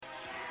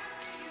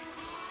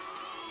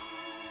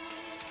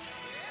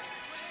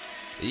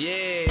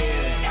Yeah.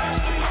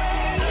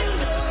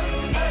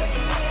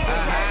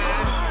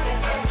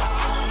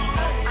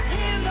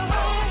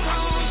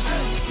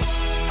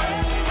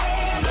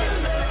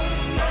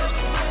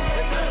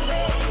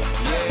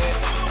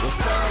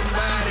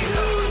 Somebody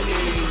who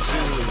needs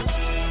you.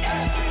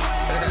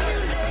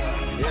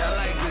 Yeah, I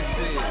like this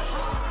shit.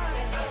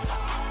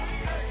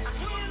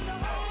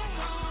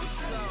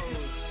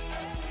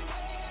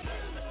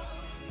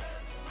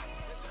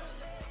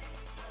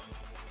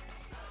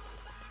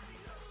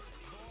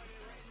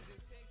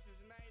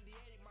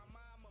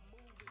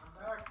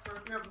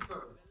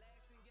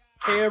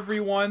 Hey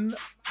everyone,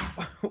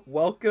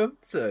 welcome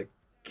to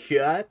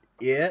Cut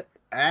It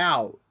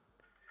Out,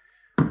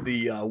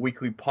 the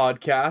weekly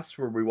podcast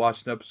where we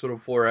watch an episode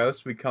of Fuller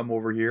House. We come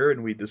over here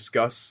and we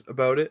discuss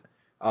about it.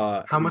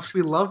 How much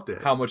we loved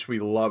it. How much we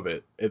love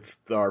it. It's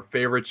our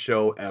favorite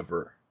show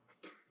ever.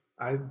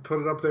 I'd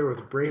put it up there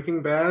with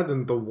Breaking Bad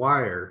and The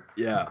Wire.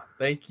 Yeah,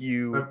 thank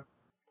you.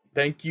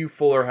 Thank you,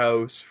 Fuller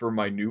House, for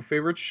my new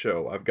favorite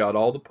show. I've got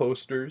all the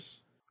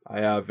posters. I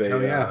have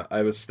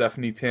a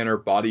Stephanie Tanner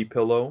body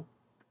pillow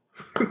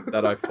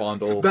that I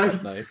fondle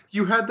at night.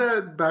 You had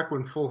that back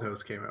when Full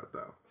House came out,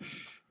 though.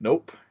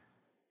 Nope.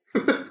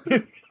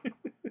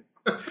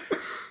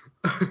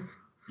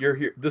 You're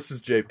here. This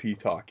is JP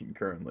talking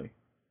currently.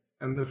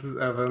 And this is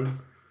Evan.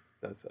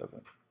 That's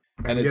Evan.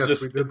 And it's yes,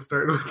 just... we did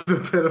start with the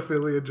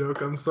pedophilia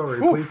joke. I'm sorry.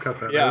 Please cut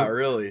that out. Yeah,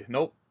 really.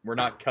 Nope. We're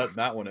not cutting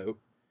that one out.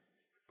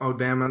 Oh,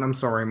 damn it. I'm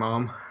sorry,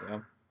 Mom.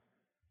 Yeah.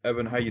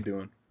 Evan, how you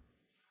doing?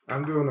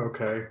 I'm doing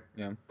okay.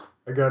 Yeah.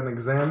 I got an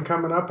exam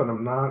coming up, and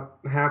I'm not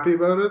happy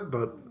about it,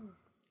 but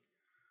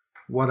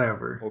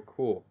whatever. Oh,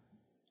 cool.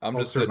 I'm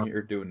just sitting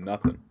here doing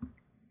nothing.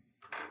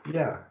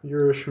 Yeah,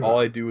 you're a schmuck. All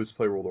I do is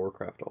play World of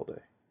Warcraft all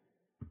day.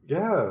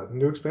 Yeah,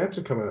 new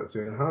expansion coming out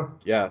soon, huh?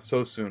 Yeah,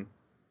 so soon.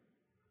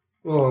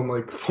 Well, in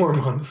like 4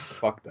 months.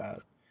 Fuck that.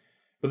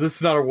 But this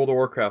is not a World of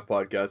Warcraft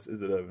podcast,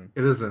 is it, Evan?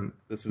 It isn't.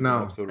 This is no,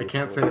 an episode I of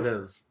can't say Fuller it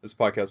House. is. This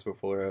podcast is about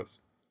Fuller House.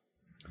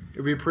 It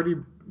would be a pretty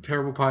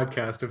terrible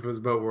podcast if it was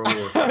about World War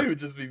It Warcraft. would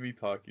just be me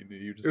talking to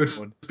you. It would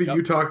going, be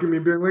you talking to me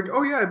being like,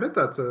 oh yeah, I bet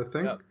that's a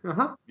thing. Yep.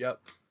 Uh-huh.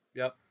 Yep.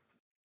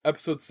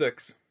 Episode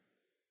 6.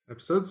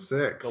 Episode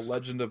 6. The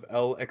Legend of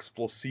El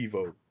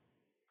Explosivo.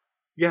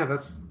 Yeah,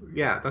 that's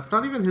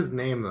not even his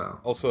name though.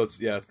 Also,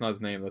 it's not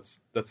his name.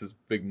 That's his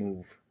big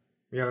move.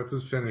 Yeah, that's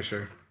his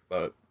finisher.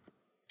 But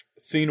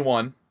scene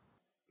 1.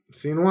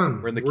 Scene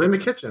 1. We're in the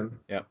kitchen.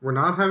 Yeah. We're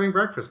not having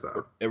breakfast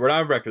though. We're not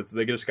having breakfast.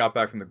 They just got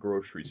back from the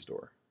grocery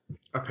store.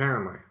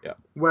 Apparently. Yeah.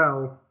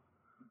 Well,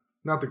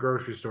 not the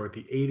grocery store.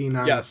 The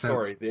 89 Yeah, cent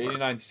sorry, store. the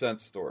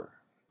 89-cent store.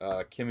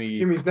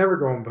 Kimmy's never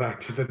going back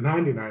to the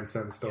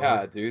 99-cent store.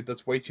 Yeah, dude,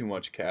 that's way too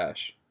much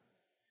cash.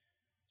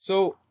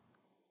 So,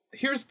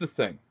 here's the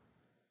thing.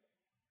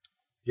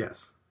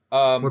 Yes.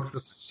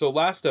 So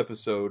last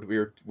episode,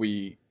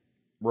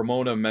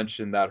 Ramona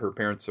mentioned that her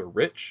parents are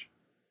rich.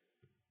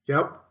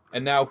 Yep.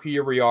 And now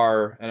here we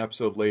are, an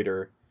episode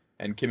later,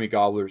 and Kimmy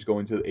Gobbler is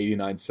going to the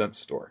 89-cent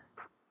store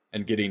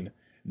and getting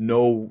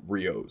no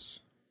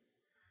Rios.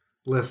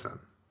 Listen,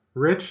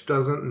 rich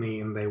doesn't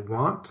mean they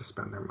want to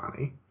spend their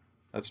money.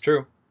 That's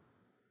true.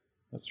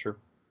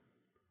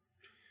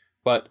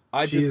 But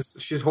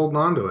she's holding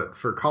on to it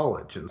for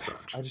college and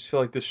such. I just feel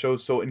like this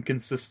show's so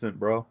inconsistent,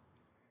 bro.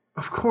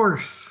 Of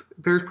course.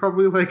 There's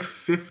probably like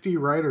 50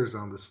 writers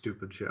on this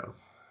stupid show.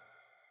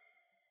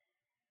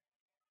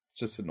 It's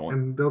just annoying.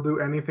 And they'll do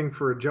anything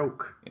for a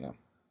joke. Yeah.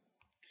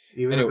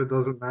 Even if it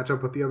doesn't match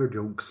up with the other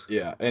jokes.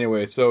 Yeah,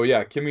 anyway, so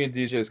yeah, Kimmy and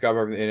DJ got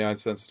back from the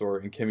 89-cent store,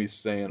 and Kimmy's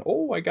saying,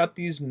 oh, I got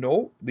these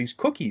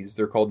cookies.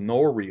 They're called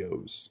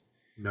No-Rios.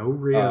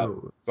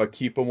 No-Rios. But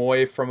keep them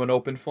away from an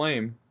open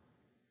flame.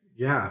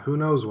 Yeah, who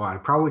knows why?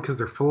 Probably because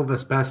they're full of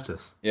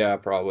asbestos. Yeah,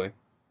 probably.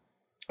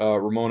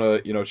 Ramona,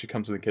 she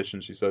comes in the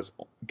kitchen, she says,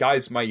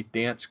 guys, my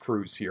dance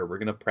crew's here. We're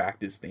going to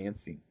practice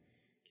dancing.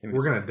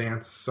 We're going to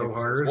dance so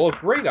hard. Well,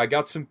 great. I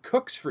got some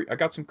cookies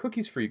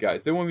for you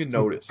guys. They won't even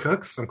notice.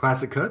 Some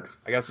classic cooks?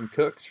 I got some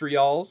cooks for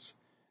y'alls.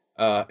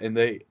 And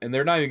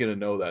they're not even going to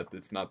know that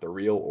it's not the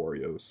real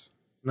Oreos.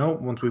 No,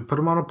 once we put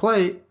them on a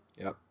plate,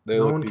 yep,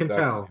 no one can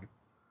tell.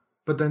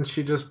 But then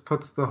she just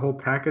puts the whole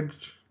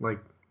package, like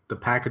the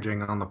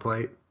packaging on the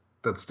plate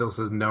that still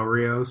says no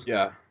Rios.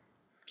 Yeah.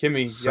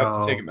 Kimmy, you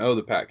have to take them out of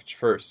the package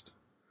first.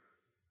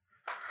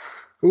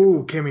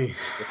 Ooh, Kimmy.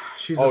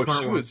 She's a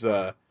smart one.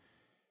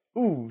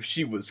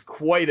 She was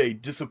quite a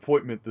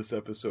disappointment this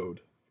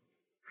episode.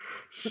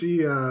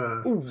 She,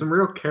 some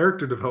real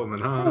character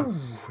development, huh? Ooh,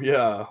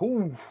 yeah.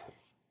 Ooh.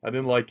 I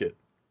didn't like it.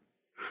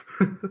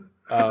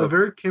 A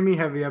very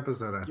Kimmy-heavy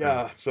episode, I think.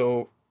 Yeah,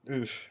 so,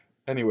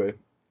 anyway.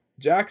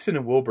 Jackson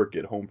and Wilbur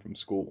get home from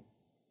school.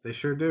 They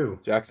sure do.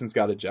 Jackson's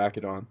got a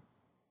jacket on.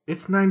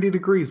 It's 90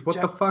 degrees.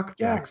 What the fuck,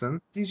 Jackson?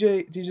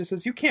 DJ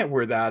says, you can't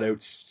wear that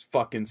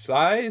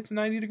outside. It's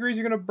 90 degrees.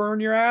 You're going to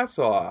burn your ass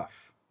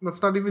off.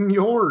 That's not even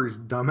yours,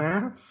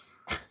 dumbass.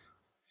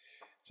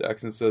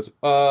 Jackson says,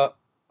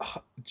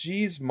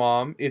 geez,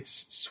 Mom,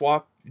 it's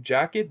swap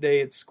jacket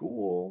day at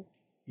school.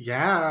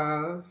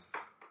 Yes.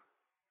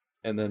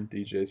 And then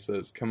DJ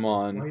says, "Come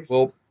on, Nice.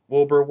 well,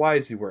 Wilbur, why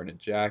is he wearing a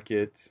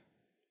jacket?"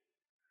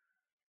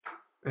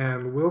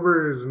 And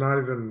Wilbur is not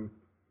even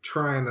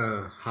trying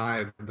to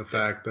hide the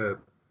fact that,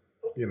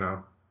 you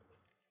know,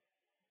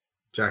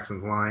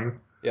 Jackson's lying.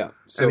 Yeah.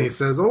 So And he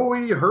says, "Oh,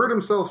 he hurt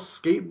himself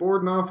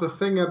skateboarding off the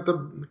thing at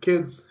the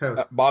kid's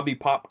house." Bobby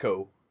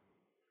Popko.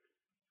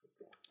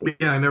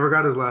 Yeah, I never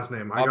got his last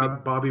name. I Bobby-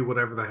 got Bobby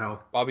whatever the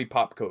hell. Bobby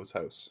Popko's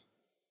house.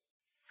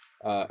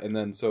 And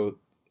then so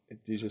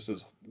DJ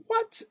says,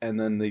 "What?" And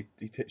then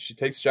she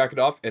takes the jacket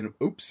off, and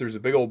oops, there's a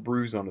big old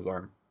bruise on his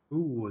arm.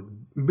 Ooh,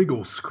 a big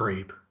old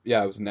scrape.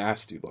 Yeah, it was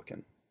nasty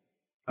looking.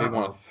 Made me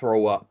Uh-oh. want to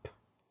throw up.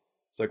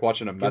 It's like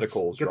watching a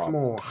medical Get drop. some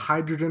old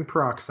hydrogen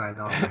peroxide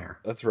on there.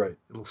 That's right.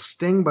 It'll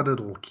sting, but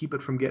it'll keep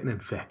it from getting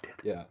infected.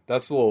 Yeah,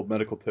 that's a little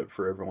medical tip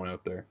for everyone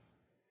out there.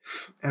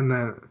 And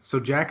then, so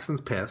Jackson's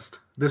pissed.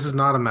 This is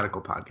not a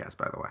medical podcast,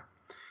 by the way.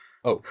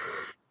 Oh.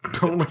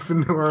 Don't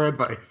listen to our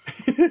advice.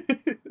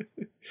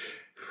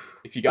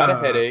 If you got a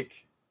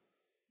headache,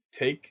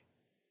 take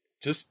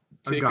A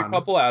a gun.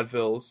 couple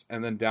Advils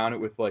and then down it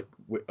with like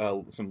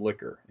some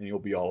liquor, and you'll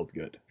be all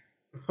good.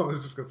 I was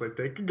just going to say,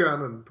 take a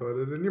gun and put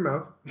it in your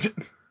mouth.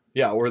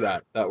 Yeah, or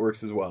that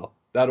works as well.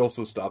 That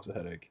also stops a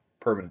headache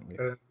permanently.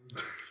 And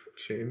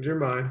change your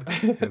mind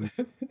and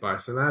buy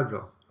some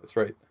Advil. That's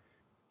right.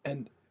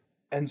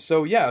 And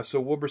so yeah, so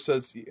Wilbur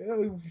says he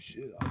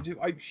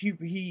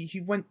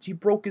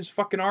broke his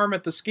fucking arm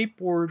at the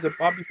skateboard at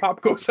Bobby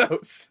Popko's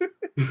house.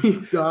 He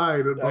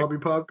died at Bobby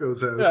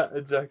Popko's house. Yeah,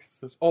 and Jackson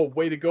says, "Oh,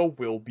 way to go,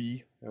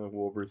 Wilby." And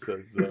Wilbur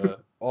says,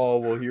 "Oh,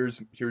 well,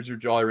 here's your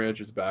Jolly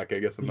Ranchers back. I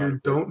guess I'm not." You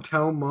don't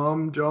tell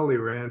Mom Jolly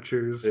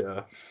Ranchers.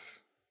 Yeah,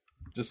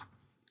 just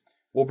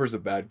Wilbur's a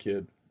bad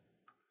kid.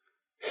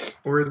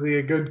 Or is he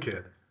a good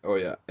kid? Oh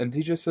yeah, and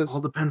DJ says,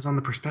 All depends on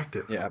the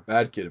perspective. "Yeah,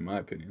 bad kid in my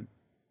opinion."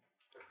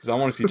 Because I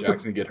want to see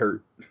Jackson get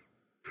hurt.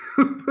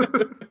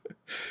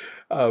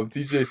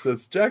 DJ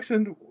says,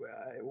 "Jackson,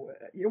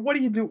 what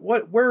do you do?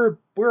 Where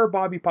are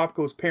Bobby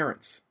Popko's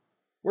parents?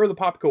 Where are the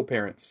Popko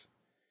parents?"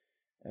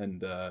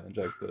 And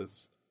Jack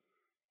says,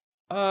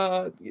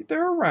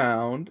 "They're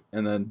around."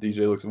 And then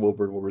DJ looks at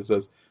Wilbur, and Wilbur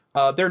says,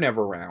 "They're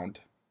never around."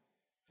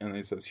 And then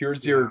he says,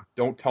 "Here's your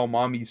don't tell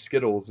mommy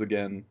Skittles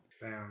again."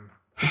 Damn.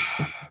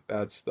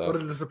 Bad stuff. What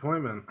a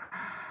disappointment.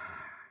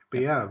 But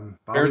yeah,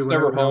 Bobby Parents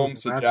never whatever the hell's home,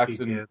 so a latchkey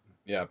Jackson. kid.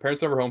 Yeah,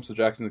 parents never home, so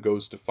Jackson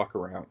goes to fuck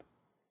around.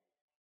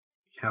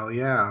 Hell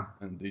yeah.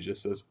 And DJ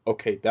says,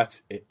 "Okay,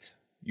 that's it.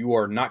 You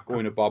are not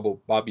going to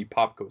Bobby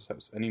Popko's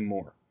house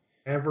anymore."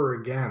 Ever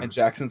again. And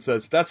Jackson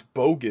says, "That's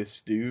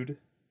bogus, dude."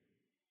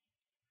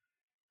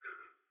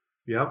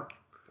 Yep.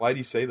 Why do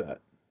you say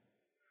that?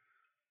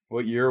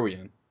 What year are we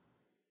in?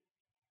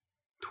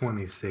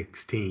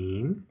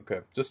 2016. Okay,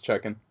 just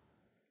checking.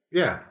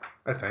 Yeah,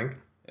 I think.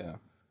 Yeah,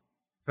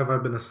 Have I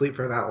been asleep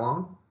for that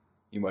long?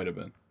 you might have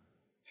been.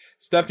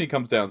 Stephanie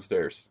comes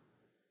downstairs.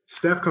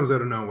 Steph comes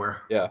out of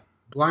nowhere. Yeah,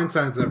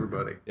 Blindsides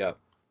everybody. yeah.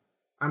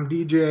 I'm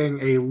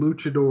DJing a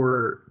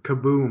Luchador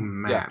Kaboom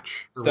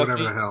match. Or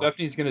whatever the hell.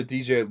 Stephanie's going to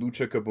DJ at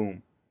Lucha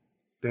Kaboom.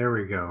 There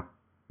we go.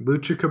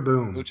 Lucha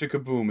Kaboom. Lucha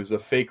Kaboom is a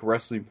fake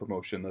wrestling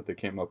promotion that they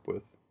came up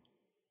with.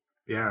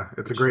 Yeah,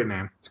 it's a great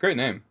name. It's a great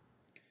name.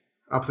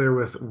 Up there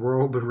with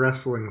World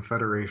Wrestling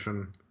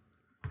Federation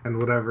and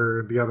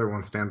whatever the other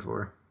one stands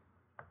for.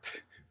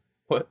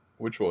 What?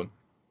 Which one?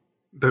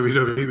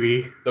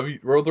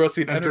 WWE. World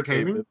Wrestling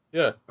Entertainment?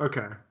 Yeah.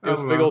 Okay. It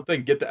was a big old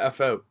thing. Get the F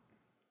out.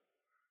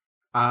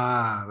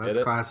 Ah, that's Get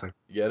it? classic.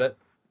 You get it?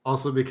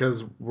 Also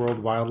because World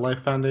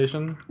Wildlife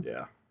Foundation,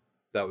 Yeah.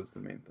 That was the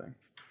main thing.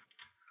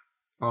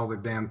 all the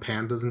damn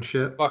pandas and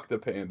shit. Fuck the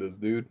pandas,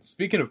 dude.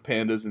 Speaking of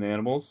pandas and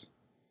animals,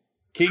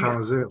 King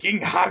Toronto Zoo.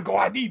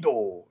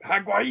 Jaguarido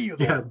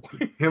Yeah,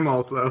 him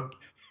also.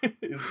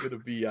 is gonna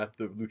be at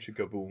the Lucha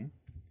Kaboom.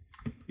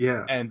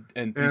 Yeah. And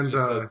DJ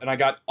says, and I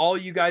got all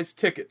you guys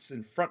tickets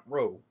in front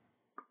row.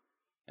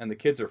 And the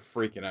kids are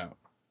freaking out.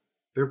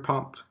 They're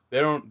pumped.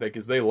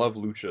 Because they love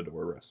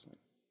luchador wrestling.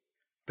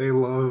 They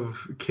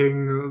love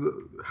King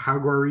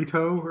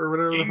Jaguarito or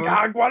whatever. King the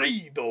fuck.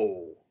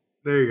 Jaguarido.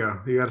 There you go.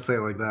 You got to say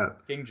it like that.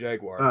 King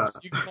Jaguar.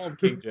 You can call him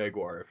King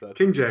Jaguar if that's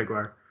King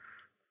Jaguar.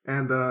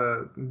 And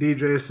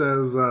DJ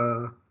says,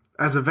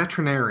 as a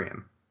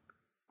veterinarian,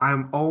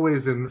 I'm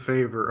always in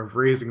favor of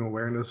raising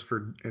awareness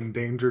for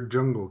endangered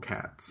jungle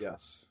cats.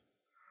 Yes.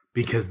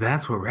 Because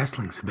that's what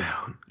wrestling's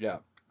about. Yeah.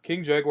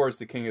 King Jaguar is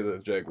the king of the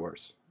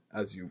jaguars,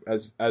 as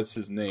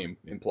his name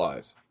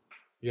implies.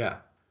 Yeah.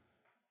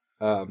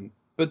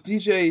 But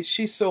DJ,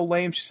 she's so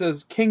lame. She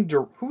says,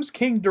 "Who's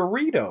King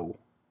Dorito?"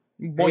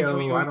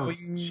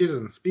 She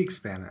doesn't speak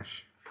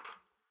Spanish.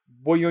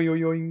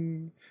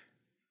 Boing.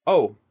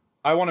 Oh,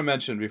 I want to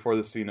mention before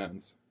the scene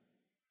ends.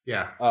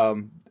 Yeah.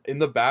 In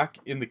the back,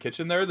 in the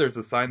kitchen there's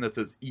a sign that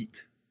says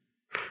 "Eat."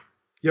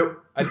 Yep.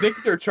 I think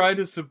they're trying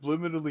to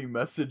subliminally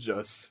message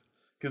us.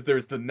 Because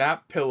there's the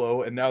nap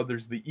pillow, and now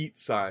there's the eat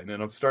sign,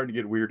 and I'm starting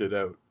to get weirded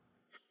out.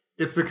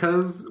 It's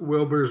because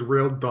Wilbur's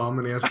real dumb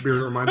and he has to be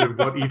reminded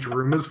what each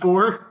room is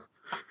for.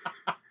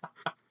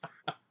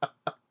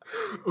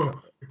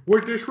 Oh,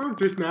 What dish room?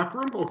 This nap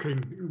room? Okay,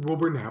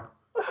 Wilbur nap.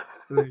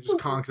 And then he just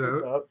conks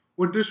out.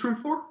 What dish room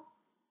for?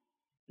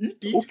 Eat.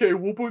 Eat. Okay,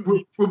 Wilbur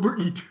eat. Wilbur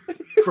eat.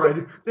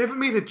 Fried. They haven't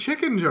made a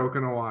chicken joke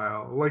in a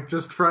while. Like,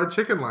 just fried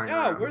chicken lying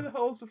Yeah, around. where the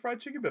hell is the fried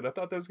chicken bit? I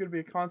thought that was going to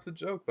be a constant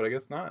joke, but I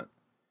guess not.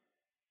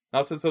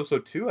 Not since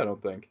episode 2, I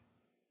don't think.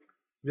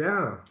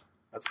 Yeah.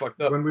 That's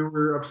fucked up. When we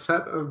were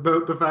upset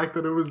about the fact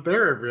that it was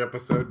there every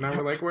episode, now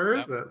we're like, where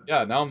is it?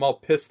 Yeah, now I'm all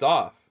pissed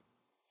off.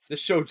 This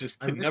show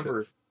just I can miss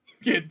never,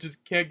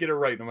 can't get it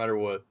right no matter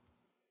what.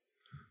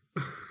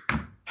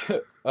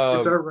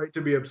 It's our right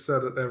to be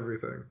upset at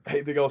everything.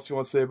 Anything else you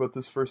want to say about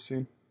this first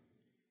scene?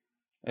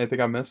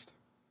 Anything I missed?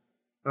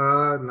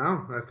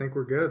 No, I think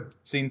we're good.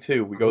 Scene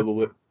 2, we go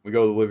to the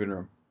living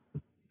room,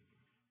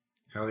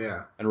 Hell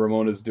yeah. and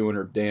Ramona's doing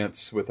her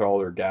dance with all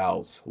her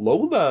gals.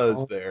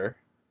 Lola's there.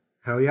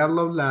 Hell yeah,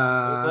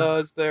 Lola.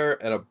 Lola's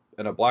there, and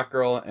a black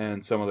girl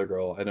and some other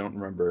girl. I don't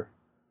remember.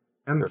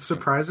 And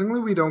surprisingly,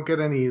 we don't get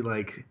any,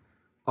 like,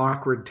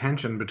 awkward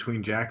tension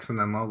between Jackson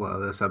and Lola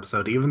this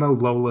episode, even though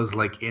Lola's,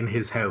 like, in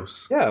his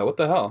house. Yeah, what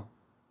the hell?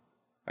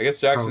 I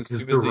guess Jackson's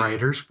too busy. The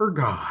writers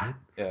forgot.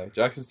 Yeah,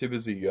 Jackson's too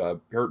busy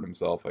hurting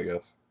himself, I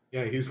guess.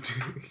 Yeah, he's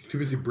too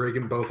busy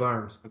breaking both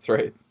arms. That's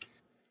right.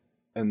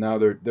 And now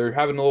they're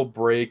having a little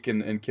break,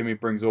 and Kimmy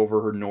brings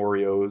over her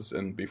Noreos,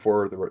 and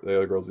before the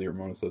other girls eat,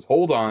 Ramona says,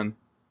 "Hold on,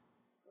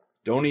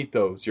 don't eat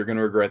those. You're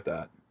gonna regret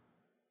that.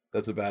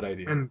 That's a bad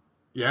idea." And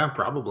yeah,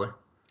 probably.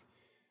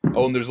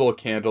 Oh, and there's a little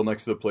candle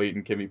next to the plate,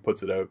 and Kimmy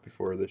puts it out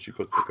before that she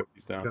puts the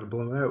cookies down. Gotta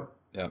blow it out.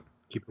 Yeah.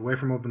 Keep it away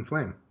from open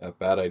flame. Yeah,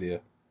 bad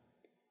idea.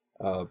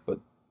 But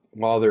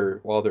while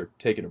they're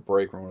taking a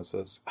break, Ramona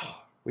says,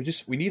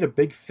 "We need a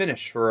big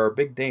finish for our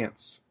big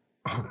dance.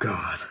 Oh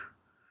God.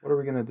 What are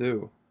we gonna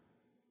do?"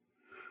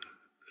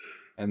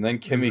 And then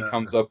Kimmy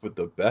comes up with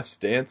the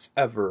best dance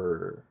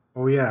ever.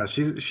 Oh yeah,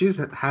 she's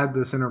had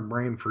this in her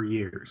brain for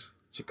years.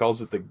 She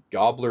calls it the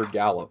Gobbler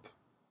Gallop.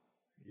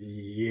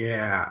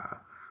 Yeah.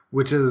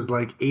 Which is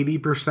like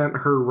 80%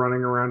 her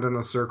running around in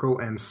a circle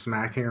and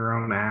smacking her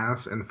own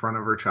ass in front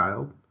of her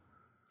child.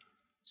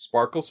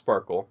 Sparkle,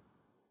 sparkle.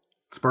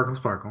 Sparkle,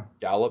 sparkle.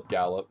 Gallop,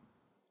 gallop.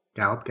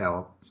 Gallop,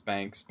 gallop.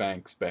 Spank,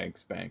 spank, spank,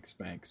 spank,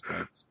 spank,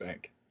 spank,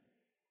 spank.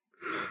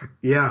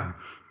 Yeah.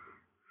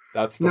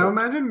 That's now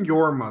imagine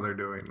your mother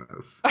doing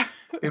this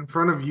in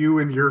front of you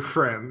and your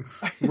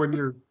friends when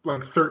you're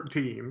like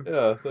 13.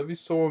 Yeah, that'd be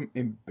so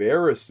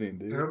embarrassing,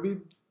 dude. That would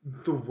be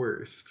the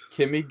worst.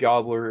 Kimmy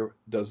Gobbler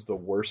does the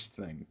worst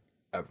thing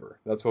ever.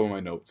 That's what my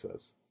note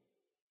says.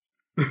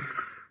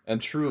 And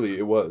truly,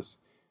 it was.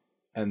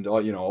 And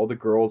all the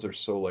girls are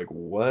so like,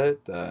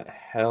 what the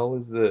hell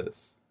is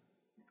this?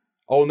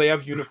 Oh, and they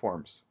have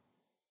uniforms.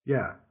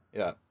 Yeah.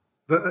 Yeah.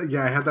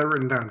 Yeah, I had that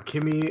written down.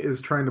 Kimmy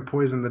is trying to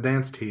poison the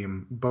dance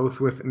team,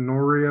 both with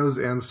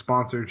Noreos and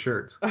sponsored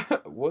shirts.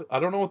 What? I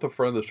don't know what the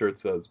front of the shirt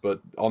says,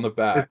 but on the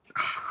back,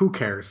 who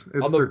cares?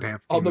 It's their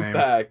dance team on the name.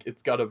 back,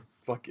 it's got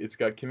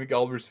Kimmy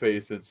Gobbler's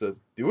face, and it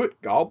says, "Do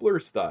it Gobbler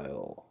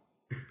style."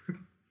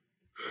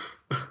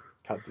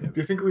 God damn. Do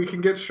you think we can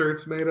get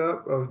shirts made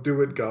up of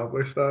 "Do It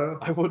Gobbler Style"?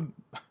 I wouldn't.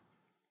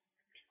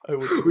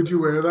 Would you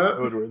wear that? I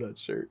would wear that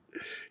shirt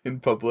in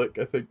public.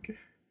 I think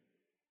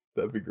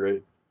that'd be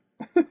great.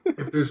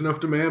 If there's enough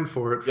demand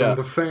for it from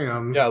the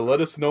fans. Yeah,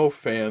 let us know,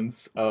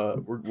 fans.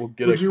 We'll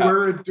get. Would you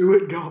wear a "Do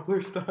It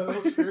Gobbler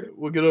Style" shirt?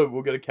 We'll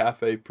get a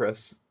cafe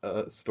press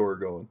store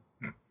going.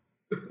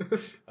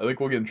 I think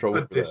we'll get in trouble.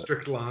 A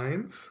District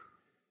Lines.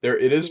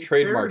 It is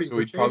trademarked, so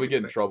we'd probably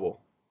get in trouble.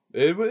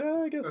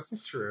 I guess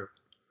that's true.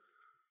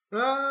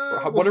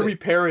 What are we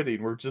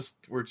parodying? We're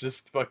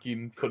just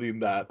fucking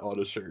putting that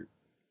on a shirt.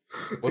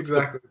 What's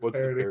the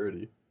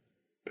parody?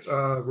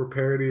 We're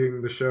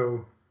parodying the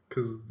show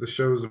because the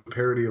show's a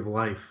parody of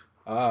life.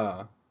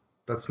 Ah,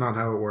 that's not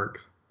how it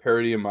works.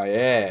 Parody of my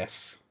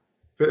ass.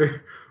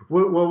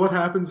 Well, what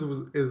happens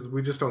is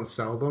we just don't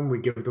sell them. We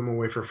give them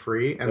away for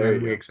free, and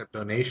then we accept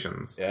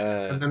donations.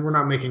 Yeah, and then we're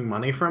not making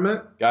money from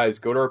it. Guys,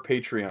 go to our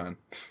Patreon.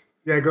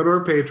 Yeah, go to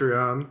our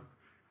Patreon.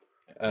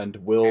 And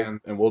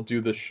we'll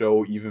do the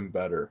show even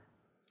better.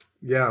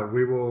 Yeah,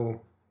 we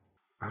will.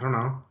 I don't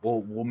know.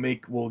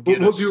 We'll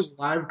do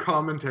live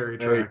commentary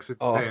tracks if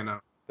you pay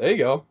enough. There you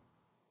go.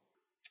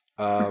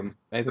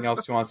 Anything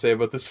else you want to say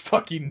about this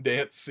fucking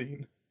dance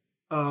scene?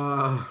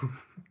 I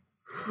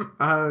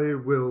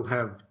will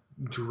have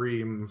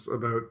dreams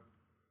about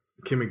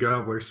Kimmy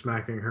Gobbler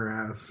smacking her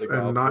ass,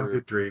 and not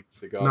good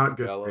dreams. Not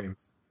good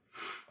dreams.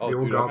 Oh,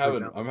 dude,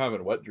 I'm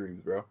having wet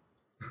dreams, bro.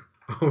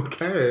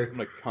 Okay. I'm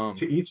gonna come.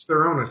 To each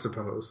their own, I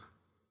suppose.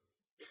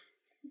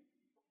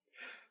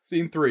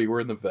 Scene 3,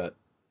 we're in the vet.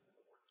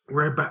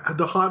 We're back.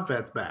 The hot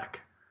vet's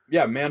back.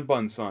 Yeah, Man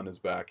Bun's son is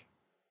back.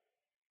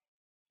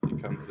 He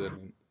comes in.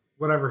 And...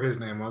 Whatever his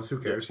name was, who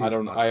cares? I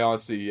don't know. I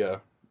honestly,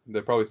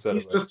 they probably said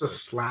he's just a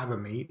slab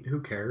of meat.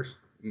 Who cares?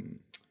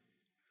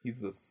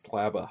 He's a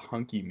slab of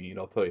hunky meat,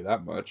 I'll tell you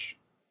that much.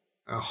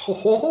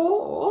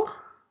 Oh.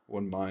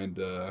 Wouldn't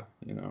mind,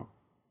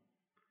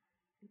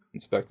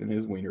 inspecting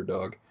his wiener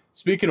dog.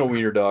 Speaking of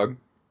wiener dog,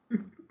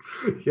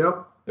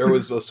 yep. There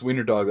was a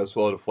wiener dog that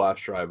swallowed a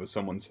flash drive with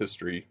someone's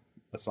history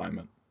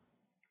assignment.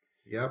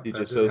 Yep, He that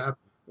just did says, happen.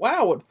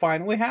 "Wow, it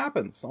finally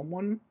happened.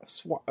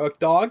 A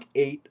dog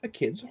ate a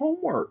kid's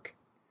homework."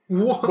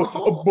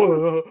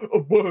 Whoa!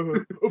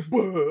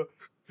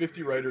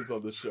 50 writers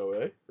on the show,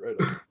 eh? Right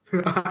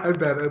on. I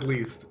bet at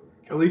least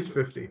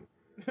 50.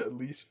 At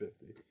least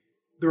 50.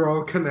 They're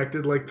all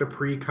connected like the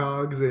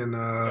precogs in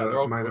Yeah, they're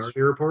all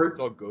Minority Report. It's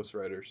all ghost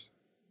writers.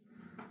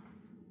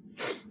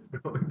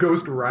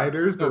 Ghost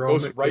Riders. No, They're all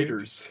ghost Nick Cage?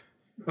 writers.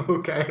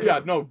 Okay. Yeah,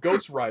 no,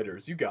 ghost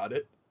writers. You got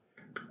it.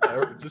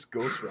 Yeah, just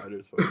ghost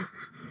writers. Folks.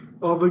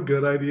 All the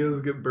good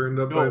ideas get burned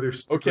up by No, their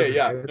stupid okay,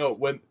 yeah, heads. no,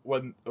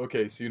 when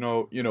okay, so you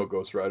know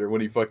Ghost Rider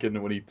when he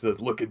says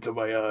look into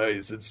my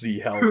eyes and see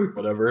hell,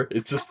 whatever.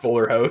 It's just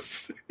Fuller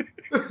House.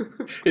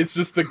 It's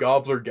just the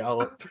Gobbler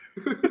Gallop.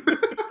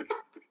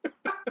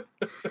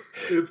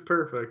 It's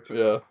perfect.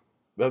 Yeah,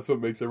 that's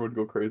what makes everyone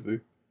go crazy.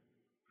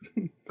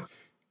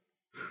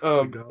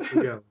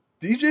 Yeah.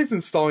 DJ's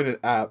installing an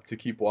app to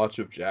keep watch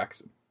of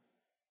Jackson,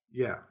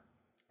 Yeah.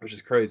 which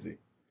is crazy.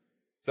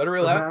 Is that a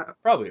real app?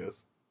 Probably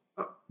is.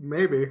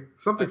 Maybe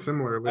something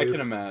similar. At I least.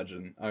 can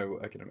imagine. I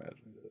can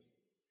imagine it is.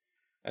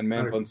 And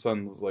Man Bun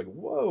Son's like,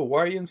 "Whoa, why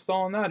are you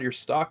installing that? You're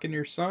stalking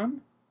your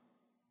son?"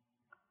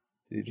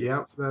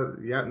 Yeah.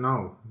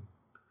 No.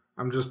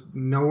 I'm just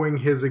knowing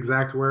his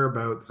exact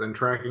whereabouts and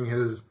tracking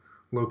his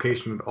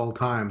location at all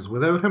times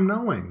without him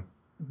knowing.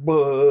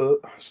 But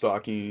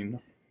stalking.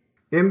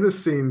 In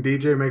this scene,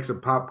 DJ makes a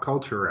pop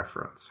culture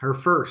reference, her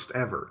first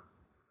ever.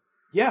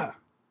 Yeah.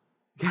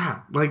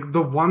 Yeah, like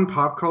the one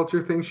pop culture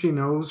thing she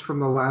knows from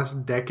the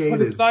last decade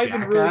But it's is not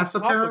even really Jackass,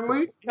 topical.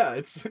 apparently. Yeah,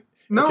 it's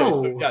No. Okay,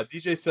 so yeah,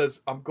 DJ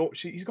says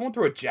he's going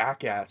through a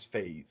Jackass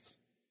phase.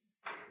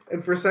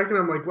 And for a second,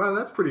 I'm like, wow,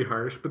 that's pretty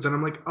harsh. But then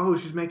I'm like, oh,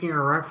 she's making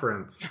a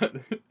reference.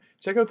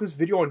 Check out this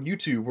video on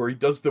YouTube where he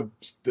does the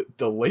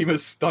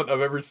lamest stunt I've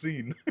ever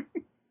seen.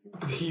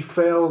 He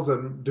fails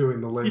at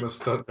doing the lamest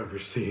stunt I've ever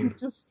seen.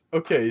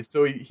 Okay,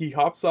 so he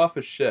hops off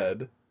a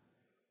shed.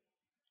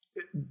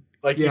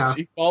 Like, Yeah.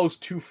 he falls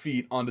 2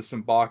 feet onto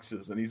some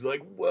boxes, and he's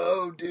like,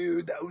 "Whoa,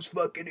 dude, that was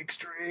fucking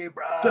extreme,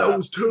 bro. That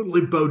was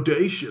totally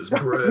bodacious,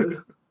 bro.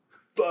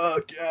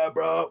 Fuck yeah,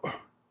 bro."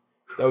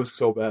 That was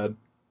so bad.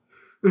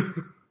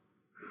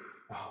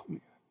 Oh my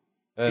god.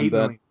 And 8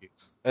 then million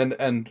views.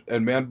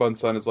 and Man Bun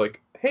Son is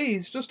like, "Hey,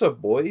 he's just a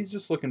boy. He's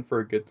just looking for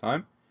a good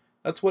time.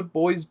 That's what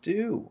boys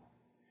do."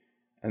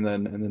 And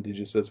then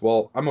DJ says,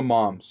 "Well, I'm a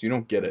mom, so you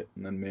don't get it."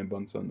 And then Man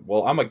Bun Son,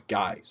 "Well, I'm a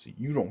guy, so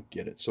you don't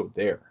get it. So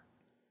there."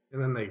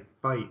 And then they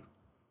fight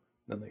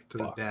Then they to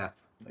fuck. the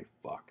death. They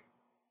fuck.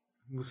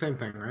 The same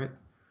thing, right?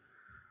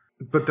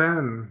 But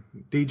then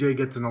DJ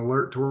gets an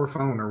alert to her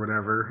phone or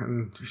whatever,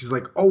 and she's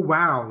like, "Oh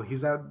wow,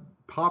 he's at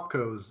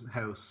Popco's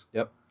house.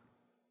 Yep.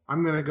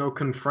 I'm gonna go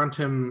confront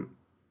him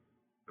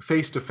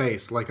face to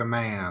face like a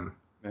man."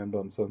 Man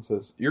Bun Son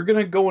says, "You're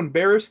gonna go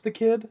embarrass the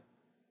kid?"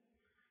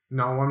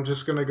 No, I'm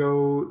just gonna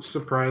go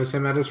surprise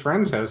him at his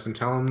friend's house and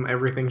tell him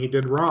everything he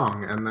did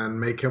wrong, and then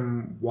make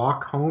him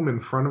walk home in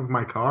front of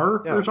my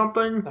car Yeah. or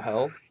something. What the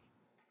hell?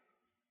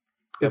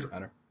 It's- Doesn't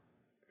matter.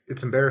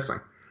 It's embarrassing,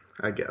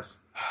 I guess.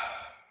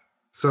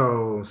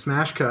 So,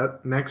 smash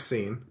cut, next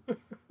scene.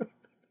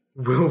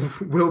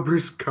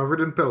 Wilbur's covered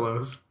in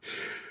pillows.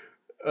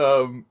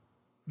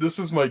 This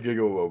is my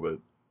giggle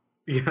moment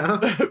Yeah?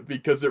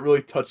 because it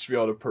really touched me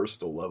on a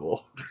personal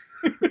level.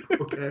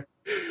 Okay.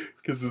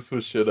 Because this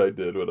was shit I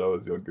did when I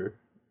was younger.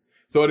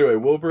 So anyway,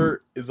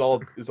 Wilbur is all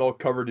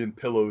covered in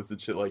pillows and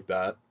shit like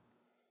that.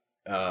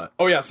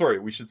 Oh yeah, sorry,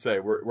 we should say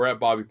we're at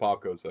Bobby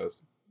Popko's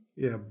house.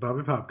 Yeah,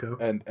 Bobby Popko.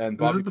 And This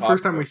Bobby is the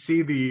first time Popko- we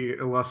see the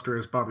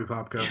illustrious Bobby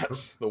Popko.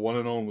 Yes, the one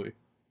and only.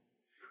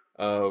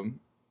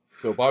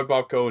 So Bobby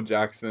Popko and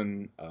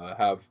Jackson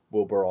have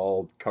Wilbur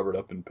all covered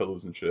up in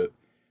pillows and shit.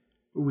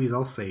 Ooh, he's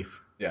all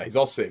safe. Yeah, he's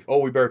all safe. Oh,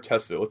 we better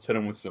test it. Let's hit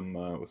him with some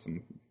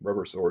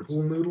rubber swords.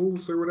 Pool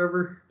noodles or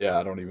whatever. Yeah,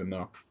 I don't even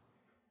know.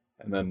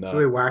 And then So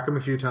they whack him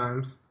a few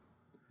times.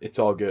 it's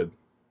all good.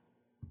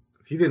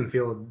 He didn't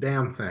feel a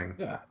damn thing.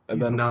 Yeah, and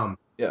He's then numb.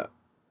 yeah,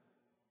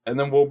 and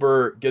then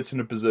Wilbur gets in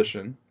a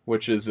position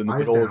which is in the Eyes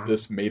middle of down.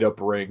 this made-up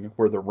ring,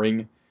 where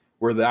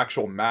the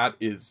actual mat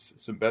is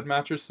some bed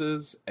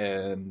mattresses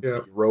and Yeah.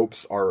 the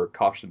ropes are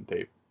caution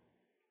tape.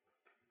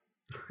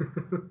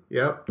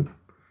 Yep.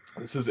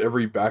 This is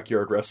every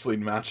backyard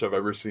wrestling match I've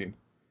ever seen.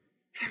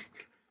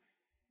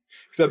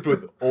 Except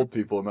with old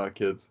people, not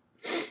kids.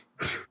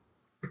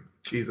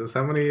 Jesus,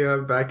 how many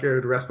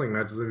backyard wrestling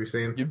matches have you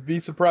seen? You'd be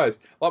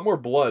surprised. A lot more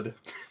blood.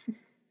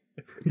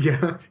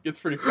 Yeah. It's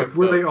pretty fucked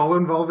Were up. they all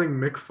involving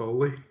Mick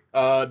Foley?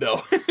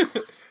 No.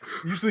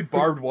 Usually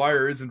barbed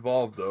wire is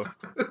involved, though.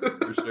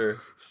 For sure.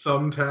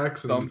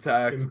 Thumbtacks and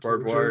Thumbtacks, and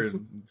barbed wire, torches?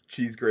 and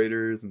cheese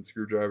graters, and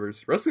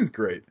screwdrivers. Wrestling's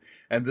great.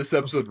 And this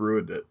episode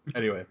ruined it.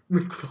 Anyway,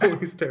 Mick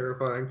Foley's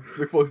terrifying.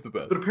 Mick Foley's the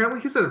best. But apparently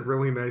he's a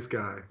really nice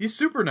guy. He's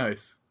super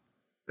nice.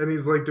 And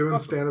he's like doing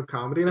Awesome. stand-up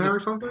comedy now His- or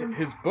something?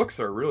 His books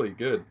are really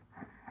good.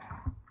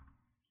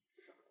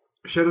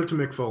 Shout out to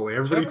Mick Foley.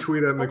 Everybody Shout out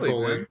tweet to at Mick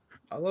Foley. man.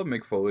 I love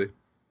Mick Foley.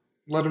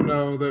 Let him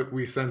know that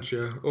we sent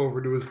you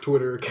over to his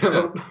Twitter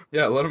account.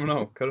 Yeah, let him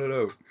know. Cut it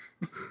out.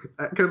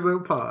 At Cut It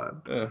Out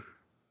Pod. Yeah.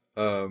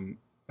 Um,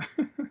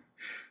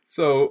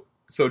 so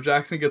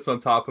Jackson gets on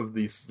top of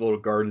this little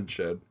garden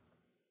shed,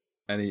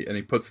 and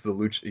he puts a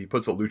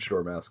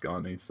luchador mask on,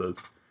 and he says,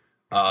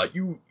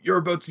 you're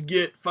about to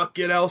get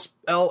fucking El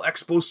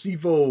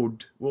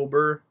Explosivo'd,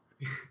 Wilbur."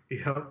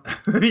 Yep.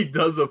 He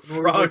does a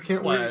frog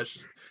can't wait. splash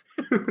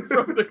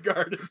from the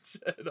garden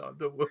shed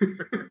onto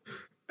Wilbur.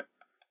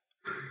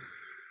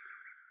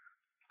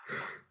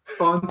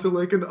 Onto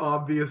like an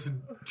obvious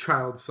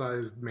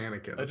child-sized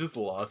mannequin. I just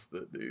lost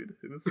it, dude.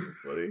 It was so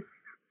funny.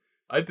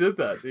 I did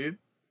that, dude.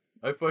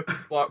 I fucking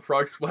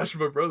frog splashed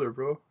my brother,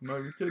 bro. I'm not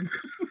even kidding.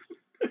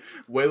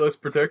 Way less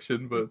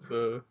protection, but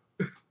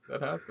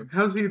that happened.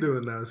 How's he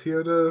doing now? Is he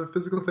out of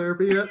physical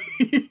therapy yet?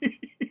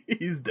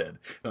 He's dead.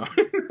 No.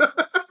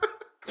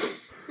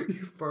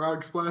 You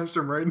frog splashed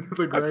him right into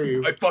the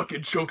grave. I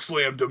fucking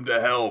chokeslammed him to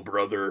hell,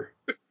 brother.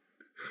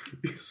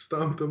 You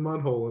stomped a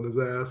mud hole in his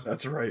ass.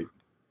 That's right.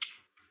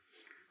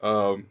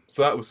 So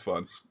that was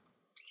fun.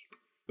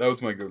 That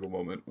was my Google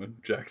moment when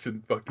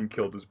Jackson fucking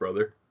killed his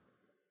brother.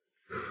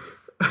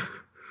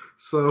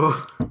 So,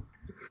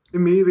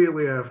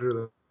 immediately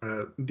after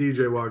that,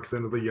 DJ walks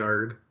into the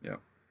yard. Yeah.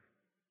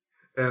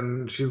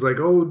 And she's like,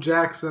 "Oh,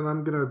 Jackson,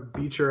 I'm gonna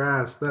beat your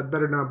ass. That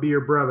better not be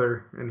your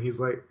brother." And he's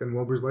like, and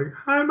Wilbur's like,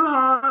 "Hi,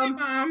 Mom." Hey,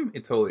 Mom.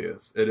 It totally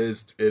is. It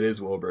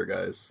is Wilbur,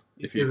 guys.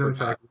 If you in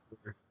forgot.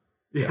 fact,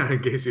 yeah, in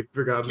case you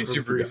forgot. In case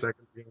you 3 forgot.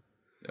 seconds ago.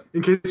 Yeah.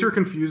 In case you're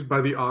confused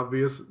by the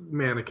obvious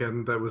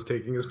mannequin that was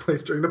taking his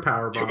place during the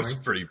power It bombing. was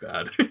pretty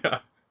bad. Yeah.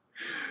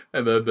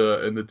 And then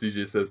the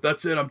DJ says,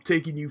 "That's it. I'm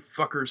taking you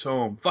fuckers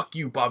home. Fuck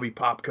you, Bobby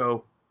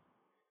Popko."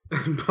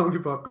 And Bobby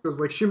Pop goes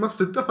like, "She must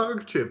have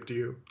dog chipped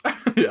you.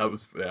 That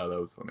was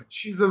funny.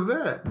 She's a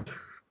vet."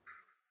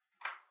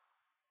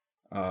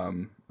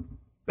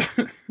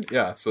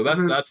 Yeah. So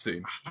that's that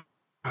scene.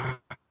 I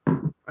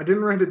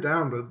didn't write it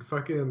down, but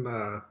fucking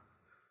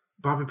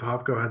Bobby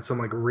Popko had some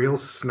like real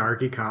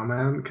snarky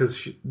comment because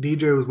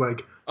DJ was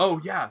like, Oh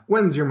yeah.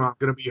 "When's your mom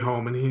gonna be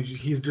home?" And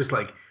he's just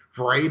like,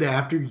 "Right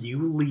after you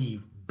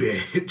leave,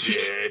 bitch."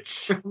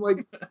 Bitch. I'm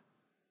like,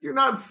 you're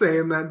not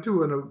saying that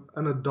to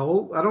an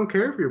adult. I don't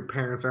care if your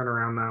parents aren't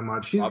around that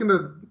much. She's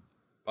gonna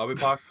Bobby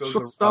Popko's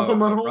she'll stomp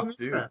him on rough home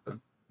dude.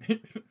 ass.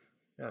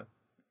 Yeah.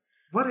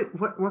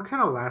 What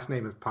kind of last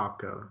name is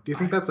Popko? Do you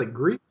think that's like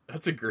Greek?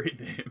 That's a great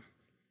name.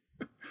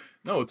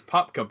 No, it's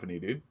Pop Company,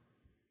 dude.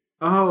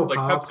 Oh, Like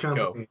Pop PepsiCo.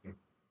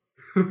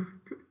 Company.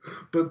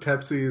 But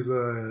Pepsi's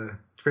a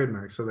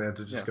trademark, so they had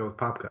to just Yeah. go with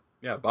Popco.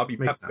 Yeah, Bobby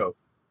Makes Pepco.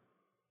 sense.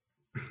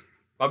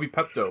 Bobby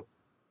Pepto.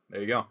 There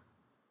you go.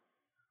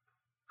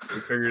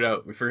 We figured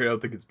out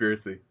the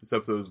conspiracy. This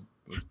episode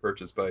was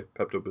purchased by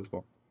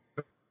Pepto-Bismol.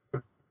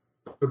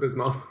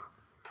 Abysmal.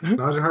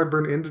 Nausea,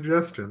 heartburn,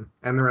 indigestion,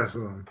 and the rest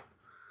of them.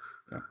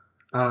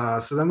 Yeah.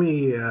 So then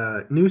we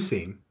new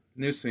scene.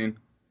 New scene.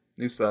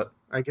 New set.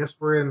 I guess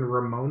we're in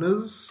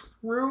Ramona's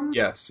room.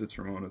 Yes, it's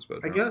Ramona's I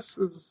bedroom. guess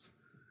is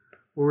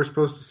what we're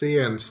supposed to see,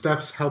 and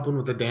Steph's helping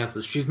with the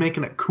dances. She's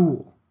making it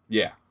cool.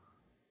 Yeah.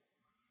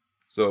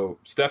 So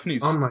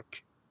Stephanie's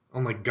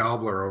Unlike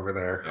Gobbler over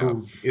there,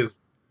 who is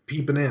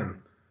peeping in.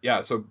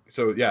 Yeah, so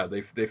yeah,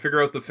 they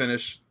figure out the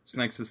finish. It's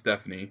next to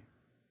Stephanie,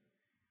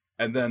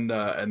 and then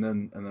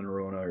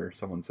Ramona or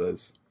someone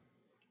says,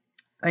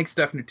 "Thanks,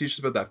 Stephanie. Teach us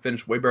about that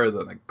finish. Way better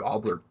than a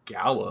Gobbler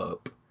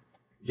Gallop."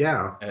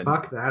 Yeah, And-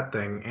 fuck that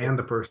thing and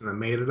the person that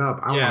made it up.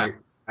 I Yeah.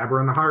 want to stab her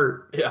in the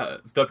heart. Yeah,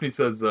 Stephanie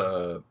says,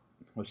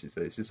 what'd she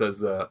say? She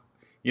says, I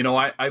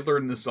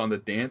learned this on the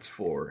dance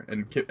floor,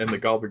 and the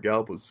Gobbler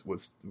Gallop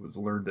was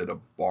learned at a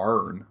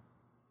barn.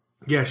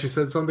 Yeah, she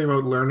said something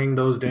about learning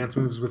those dance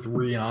moves with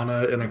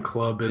Rihanna in a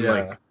club in Yeah.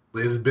 like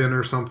Lisbon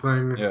or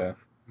something. Yeah.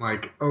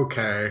 Like,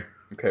 okay.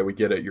 Okay, we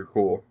get it. You're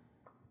cool.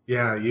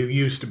 Yeah, you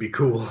used to be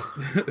cool.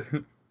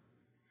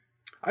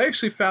 I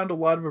actually found a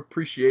lot of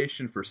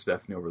appreciation for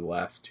Stephanie over the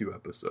last 2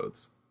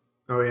 episodes.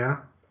 Oh yeah?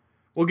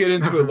 We'll get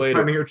into it later.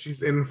 Finding out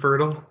she's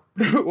infertile.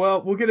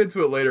 Well, we'll get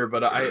into it later,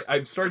 but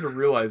I'm starting to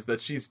realize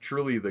that she's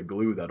truly the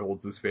glue that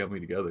holds this family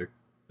together.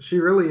 She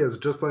really is,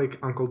 just like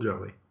Uncle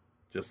Joey.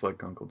 Just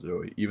like Uncle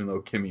Joey, even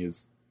though Kimmy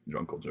is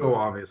Uncle Joey. Oh,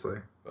 obviously.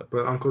 But-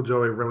 But Uncle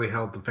Joey really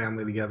held the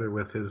family together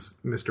with his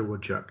Mr.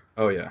 Woodchuck.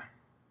 Oh, yeah.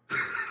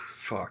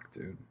 Fuck,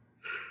 dude.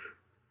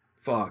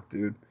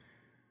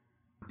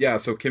 Yeah,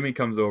 so Kimmy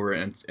comes over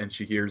and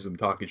she hears him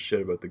talking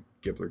shit about the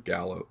Gibbler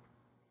Gallop.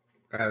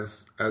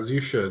 As you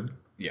should.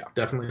 Yeah.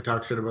 Definitely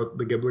talk shit about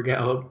the Gibbler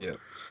Gallop. Yeah.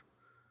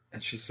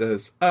 And she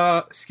says,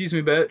 excuse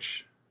me,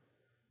 bitch.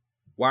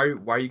 Why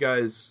are you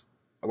guys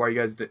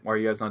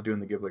not doing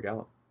the Gibbler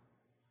Gallop?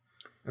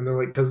 And they're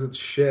like, because it's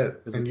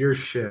shit. 'Cause And it's- you're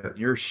shit.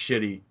 You're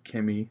shitty,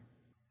 Kimmy.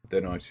 They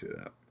don't actually say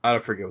that. I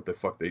don't forget what the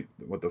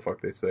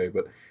fuck they say,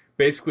 but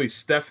basically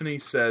Stephanie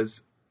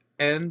says,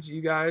 and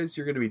you guys,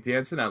 you're gonna be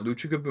dancing at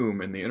Lucha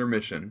Kaboom in the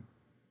intermission.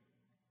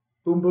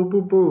 Boom, boom,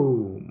 boom,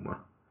 boom.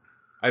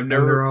 I've And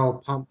they're all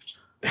pumped.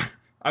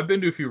 I've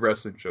been to a few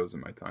wrestling shows in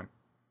my time.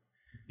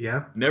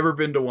 Yeah? Never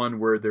been to one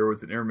where there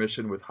was an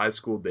intermission with high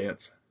school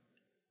dance.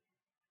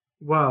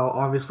 Well,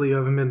 obviously you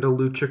haven't been to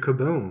Lucha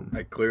Kaboom.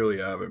 I clearly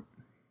haven't,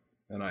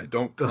 and I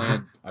don't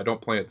plan. I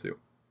don't plan to.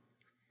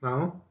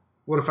 No?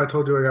 What if I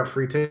told you I got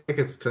free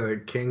tickets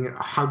to King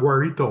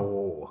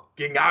Jaguarito?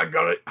 King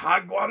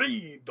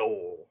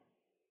Jaguarito.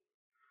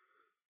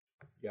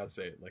 You gotta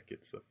say it like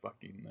it's a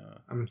fucking.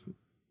 I'm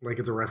like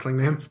it's a wrestling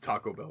name. It's a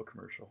Taco Bell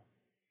commercial.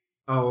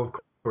 Oh, of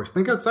course.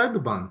 Think outside the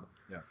bun.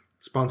 Yeah.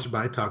 Sponsored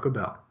by Taco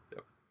Bell.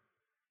 Yep.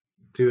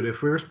 Dude,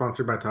 if we were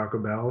sponsored by Taco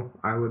Bell,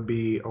 I would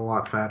be a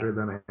lot fatter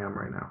than I am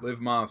right now. Live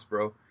Moss,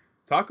 bro.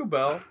 Taco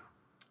Bell.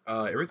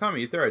 Every time I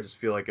eat there, I just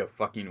feel like a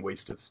fucking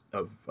waste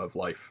of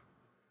life.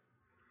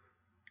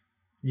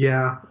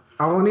 Yeah.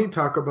 I want to eat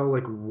Taco Bell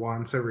like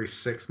once every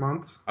 6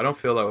 months. I don't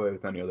feel that way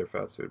with any other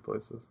fast food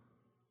places.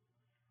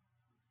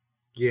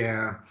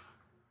 Yeah.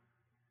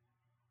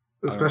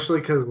 Especially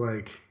because,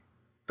 like,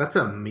 that's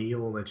a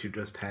meal that you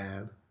just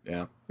had.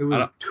 Yeah. It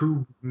was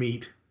tube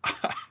meat.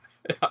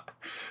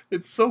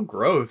 It's so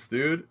gross,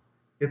 dude.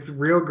 It's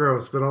real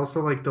gross, but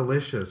also, like,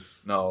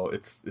 delicious. No,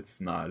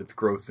 it's not. It's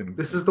gross and...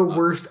 This is the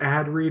worst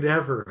ad read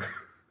ever.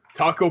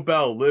 Taco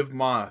Bell, Live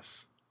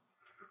Moss.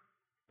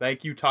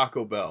 Thank you,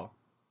 Taco Bell.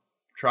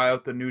 Try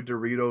out the new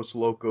Doritos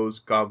Locos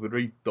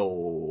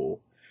Cabrito.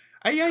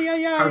 Ay, ay,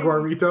 ay, ay.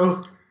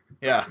 Jaguarito?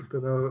 Yeah.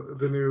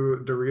 The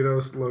new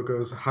Doritos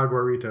Locos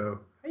Jaguarito.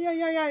 Ay,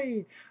 ay, ay,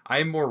 ay. I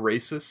am more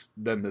racist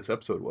than this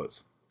episode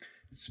was.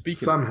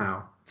 Speaking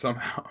Somehow.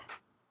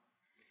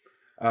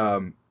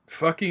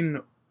 Fucking...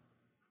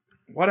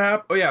 What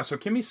happened? Oh, yeah, so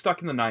Kimmy's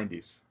stuck in the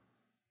 90s.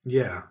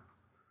 Yeah.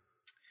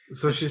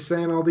 So she's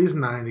saying all this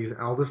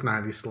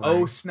 90s slang.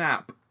 Oh,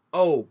 snap.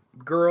 Oh,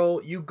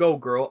 girl, you go,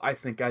 girl. I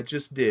think I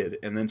just did.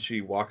 And then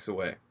she walks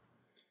away.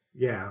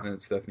 Yeah. And then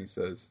Stephanie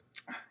says,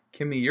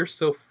 Kimmy, you're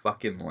so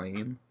fucking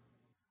lame.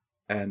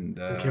 And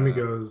Kimmy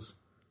goes,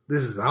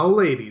 this is all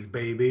ladies,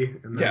 baby.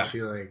 And then Yeah.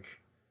 she, like,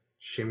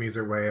 shimmies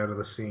her way out of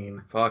the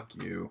scene. Fuck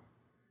you.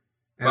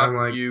 And Fuck I'm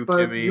like, you,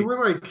 but Kimmy. you were,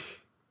 like,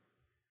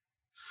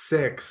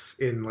 6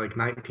 in, like,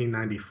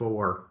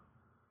 1994.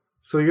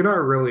 So you're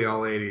not really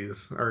all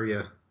ladies, are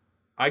you?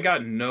 I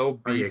got no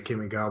Are you, beef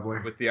Kimmy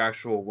Gobbler? with the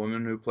actual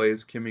woman who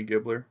plays Kimmy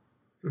Gibbler.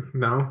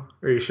 No?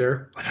 Are you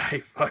sure? But I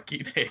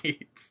fucking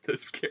hate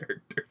this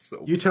character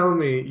so You telling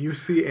me you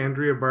see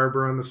Andrea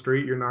Barber on the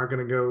street, you're not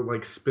going to go,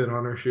 like, spit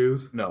on her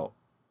shoes? No.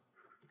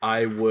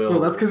 I will Well,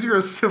 that's because you're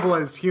a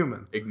civilized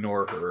human.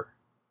 ignore her.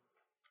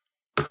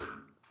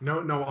 No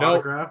No,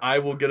 autograph? I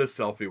will get a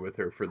selfie with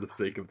her for the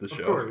sake of the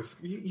show. Of course.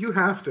 You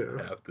have to.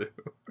 I have to.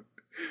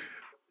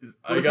 What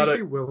I if you gotta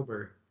see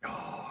Wilbur?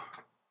 oh,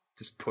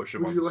 just push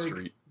him Would on you, the like,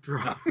 street.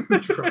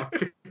 drop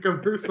kick him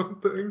or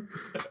something?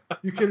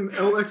 You can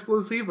El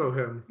Explosivo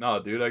him.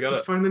 No, dude, I gotta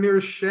Just find the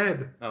nearest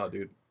shed. no,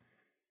 dude.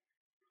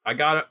 I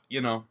gotta,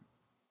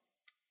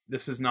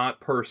 this is not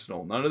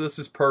personal. None of this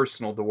is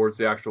personal towards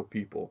the actual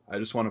people. I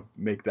just want to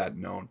make that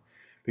known.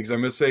 Because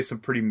I'm going to say some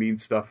pretty mean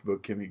stuff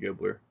about Kimmy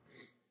Gibbler.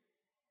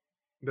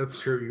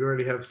 That's true. You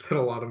already have said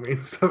a lot of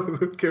mean stuff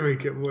about Kimmy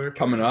Gibbler.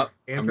 Coming up,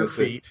 And I'm her gonna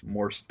say feet.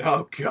 more.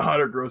 Oh God,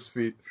 her gross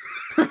feet.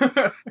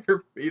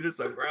 Her feet are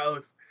so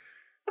gross.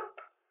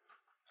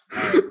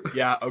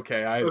 Yeah,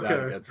 okay, I have that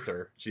Okay. against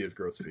her. She has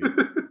gross feet.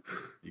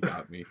 You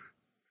got me.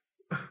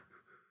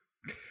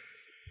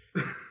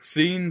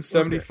 Scene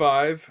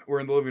 75. We're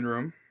in the living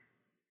room.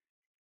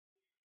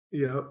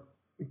 Yep.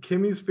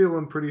 Kimmy's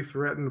feeling pretty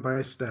threatened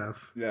by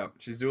Steph. Yeah,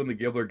 she's doing the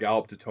Gibbler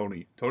gallop to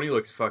Tony. Tony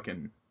looks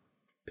fucking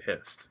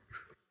pissed.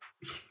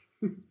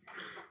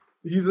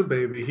 He's a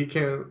baby. He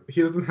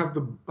doesn't have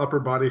the upper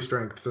body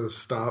strength to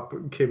stop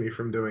Kimmy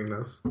from doing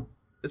this.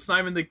 It's not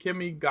even the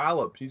Kimmy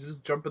gallop. He's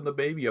just jumping the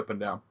baby up and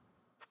down.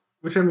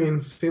 Which, I mean,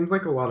 seems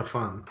like a lot of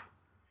fun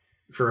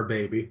for a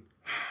baby.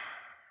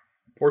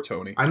 Poor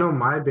Tony. I know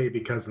my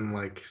baby cousin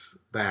likes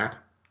that.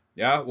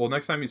 Yeah, well,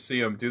 next time you see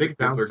him, do Big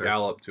the Gibbler bouncer.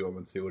 gallop to him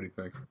and see what he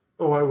thinks.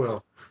 Oh, I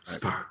will.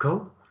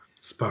 Sparkle,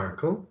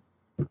 sparkle.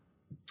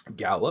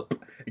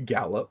 Gallop,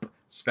 gallop,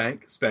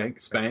 spank, spank,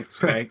 spank,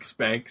 spank,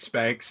 spank,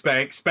 spank,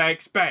 spank,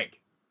 spank,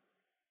 spank.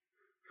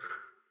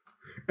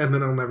 And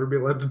then I'll never be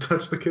allowed to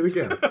touch the kid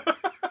again.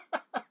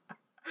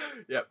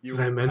 Yep. You Did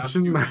I will have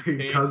mention to my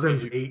maintain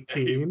cousin's a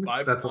 18?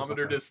 5 That's a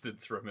kilometer lot.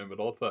 distance from him at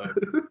all times.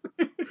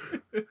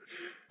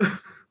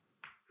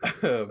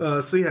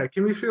 So yeah,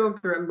 Kimmy's feeling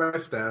threatened by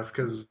Steph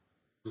because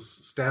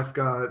Steph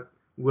got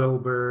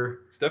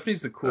Wilbur.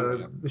 Stephanie's the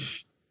cool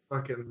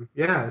man.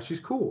 Yeah, she's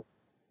cool.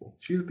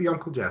 She's the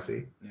Uncle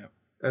Jesse. Yeah.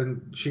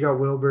 And she got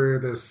Wilbur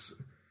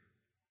this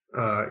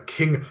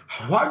King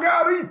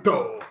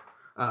Jaguarito.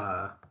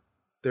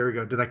 There we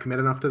go. Did I commit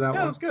enough to that Yeah, that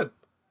one? was good.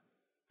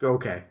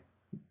 Okay.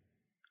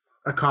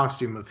 A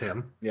costume of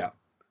him. Yeah.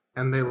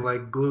 And they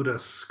like glued a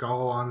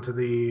skull onto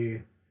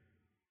the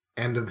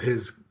end of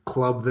his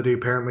club that he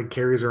apparently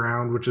carries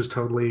around, which is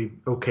totally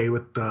okay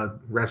with the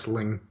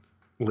wrestling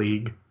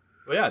league,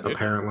 Well, yeah, dude.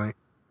 apparently.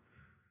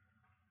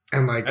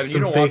 And like And you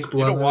some don't fake watch.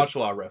 blood. You don't watch a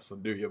lot of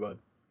wrestling, do you, bud?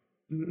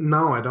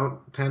 No, I don't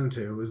tend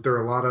to. Is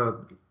there a lot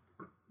of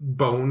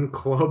bone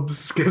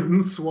clubs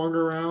getting swung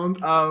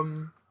around?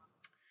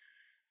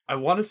 I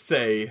want to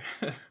say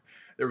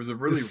There was a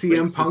really Is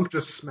CM racist... Punk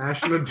just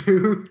smashing a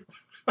dude?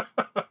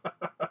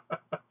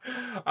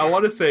 I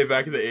want to say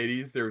back in the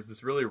 80s, there was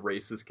this really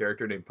racist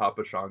character named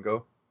Papa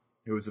Shango.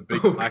 He was a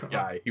big black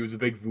guy. He was a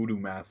big voodoo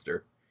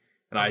master.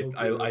 And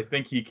I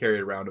think he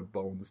carried around a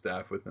bone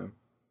staff with him.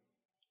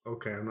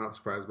 Okay, I'm not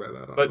surprised by that,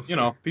 honestly. But, you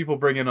know, people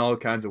bring in all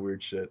kinds of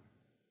weird shit.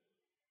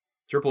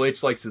 Triple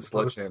H likes his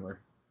sledgehammer.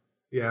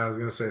 Yeah, I was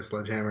going to say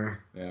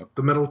sledgehammer. Yeah.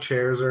 The metal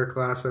chairs are a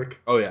classic.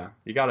 Oh, yeah.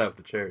 You gotta have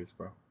the chairs,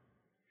 bro.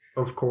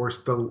 Of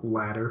course, the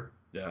ladder.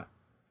 Yeah.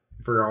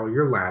 For all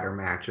your ladder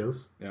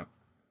matches. Yeah.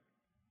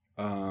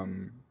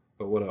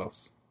 But what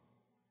else?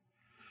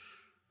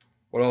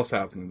 What else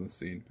happens in this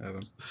scene,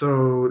 Evan?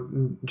 So,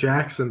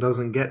 Jackson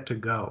doesn't get to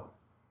go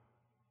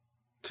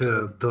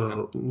to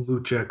the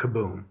Lucha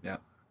Kaboom. Yeah.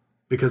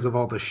 Because of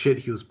all the shit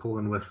he was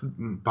pulling with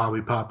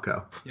Bobby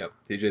Popko. Yep.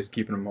 TJ's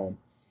keeping him home.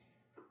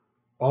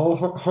 All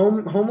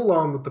home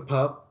alone with the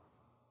pup.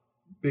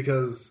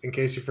 Because, in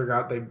case you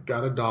forgot, they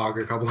got a dog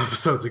a couple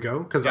episodes ago.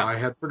 Because I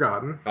had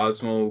forgotten.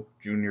 Cosmo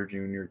Jr.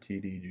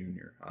 TD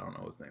Jr. I don't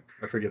know his name.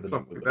 I forget the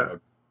name of the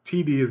dog.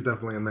 TD is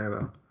definitely in there,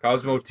 though.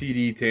 Cosmo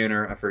TD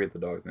Tanner. I forget the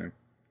dog's name.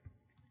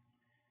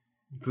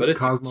 But it's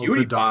Cosmo a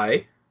cutie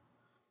pie.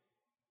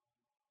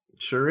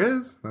 Sure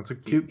is. That's a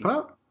cute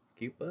pup.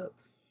 Cute pup.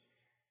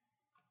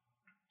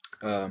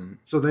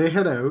 So they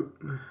head out,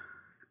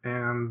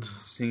 and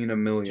seen a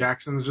million.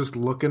 Jackson's just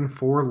looking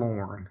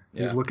forlorn.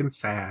 Yeah. He's looking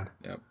sad.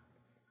 Yep.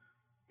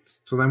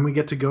 So then we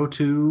get to go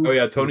to... Oh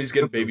yeah, Tony's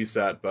getting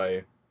babysat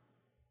by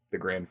the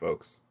grand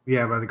folks.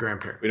 Yeah, by the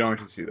grandparents. We don't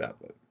actually see that,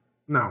 but...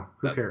 No,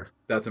 who cares?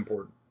 That's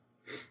important.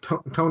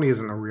 Tony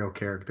isn't a real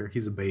character.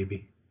 He's a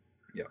baby.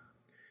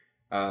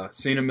 Yeah.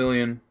 Seen a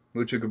million.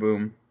 Lucha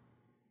Kaboom.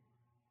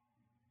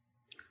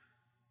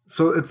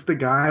 So it's the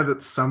guy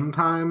that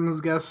sometimes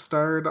guest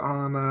starred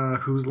on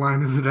Whose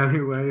Line Is It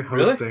Anyway?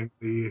 Hosting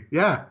the...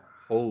 Yeah.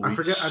 Holy I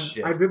forget.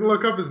 shit. I didn't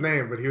look up his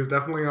name, but he was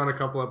definitely on a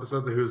couple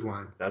episodes of Whose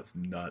Line. That's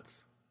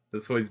nuts.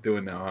 That's what he's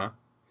doing now, huh?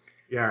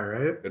 Yeah,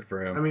 right? Good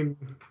for him. I mean,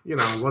 you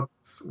know,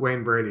 what's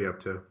Wayne Brady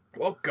up to?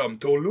 Welcome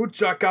to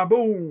Lucha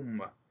Kaboom!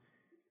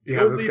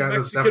 Yeah, this guy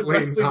was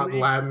definitely not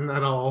Latin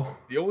at all.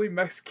 The only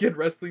Mexican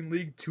wrestling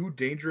league too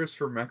dangerous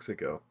for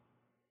Mexico.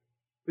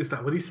 Is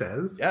that what he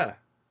says? Yeah.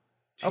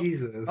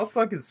 Jesus. How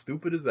fucking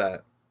stupid is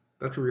that?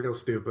 That's real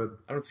stupid.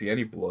 I don't see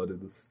any blood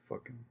in this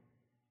fucking...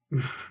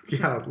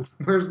 Yeah,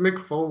 where's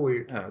Mick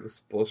Foley? Yeah, this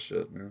is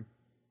bullshit, man.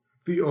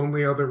 The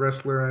only other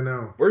wrestler I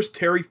know. Where's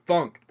Terry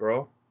Funk,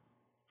 bro?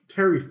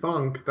 Terry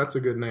Funk? That's a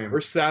good name.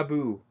 Where's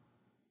Sabu?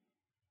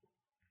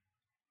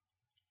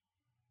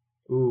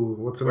 Ooh,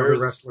 what's another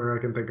wrestler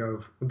I can think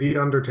of? The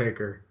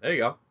Undertaker. There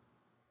you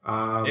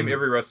go. Name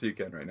every wrestler you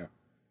can right now.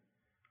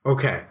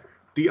 Okay.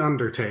 The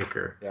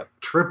Undertaker. Yep.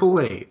 Triple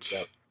H.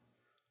 Yep.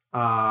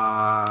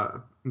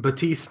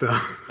 Batista.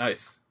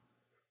 Nice.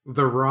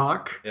 The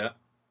Rock. Yeah.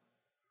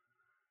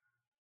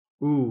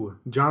 Ooh,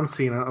 John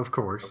Cena, of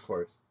course. Of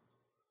course.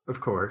 Of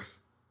course.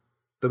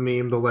 The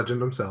meme, the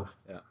legend himself.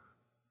 Yeah.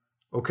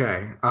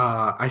 Okay.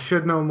 I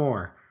should know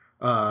more.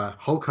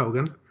 Hulk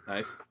Hogan.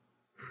 Nice.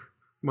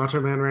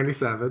 Macho Man Randy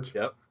Savage.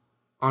 Yep.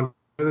 Andre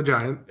the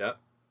Giant. Yep.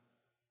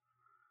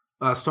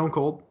 Stone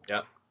Cold.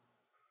 Yep.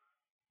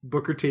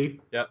 Booker T.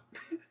 Yep.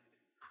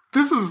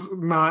 This is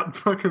not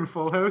fucking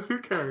Full House. Who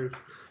cares?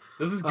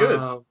 This is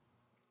good.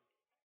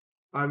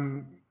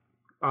 I'm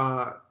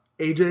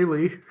AJ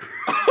Lee.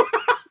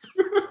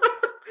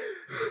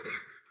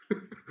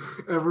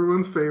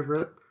 Everyone's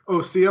favorite. Oh,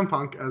 CM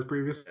Punk, as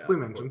previously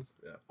mentioned.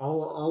 Yeah.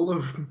 All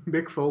of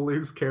Mick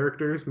Foley's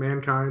characters,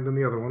 Mankind and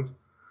the other ones.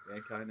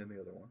 Mankind and the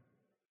other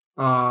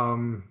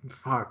ones.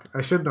 Fuck.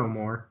 I should know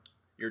more.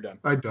 You're done.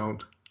 I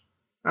don't.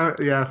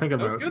 Yeah, I think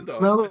about it. That was good, though.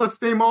 Now let's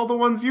name all the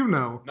ones you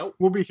know. Nope.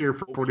 We'll be here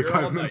for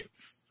 45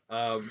 minutes.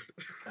 No.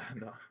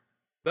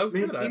 That was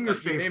good. Name your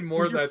favorite. Named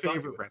more Who's your than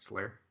favorite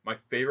wrestler? My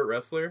favorite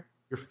wrestler?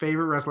 Your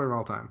favorite wrestler of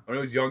all time? When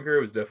I was younger,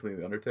 it was definitely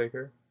The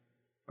Undertaker.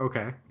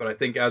 Okay. But I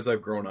think as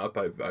I've grown up,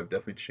 I've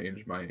definitely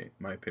changed my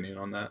opinion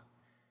on that.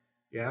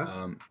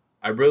 Yeah?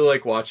 I really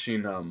like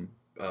watching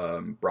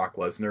Brock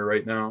Lesnar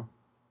right now.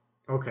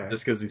 Okay.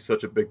 Just because he's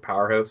such a big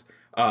powerhouse.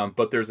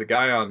 But there's a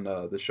guy on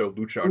the show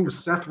Lucha Underground.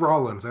 Seth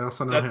Rollins. I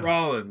also know him. Seth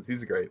Rollins.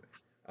 He's great.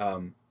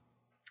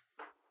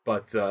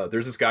 But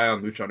there's this guy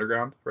on Lucha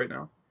Underground right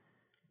now.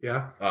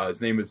 Yeah.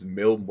 His name is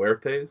Mil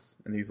Muertes,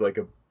 and he's like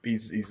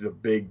he's a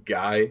big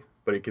guy,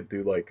 but he could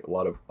do like a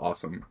lot of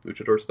awesome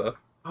luchador stuff.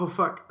 Oh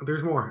fuck!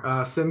 There's more.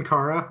 Sin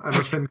Cara. I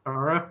know Sin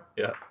Cara.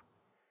 Yeah.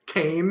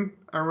 Kane.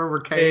 I remember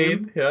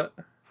Kane. Yeah.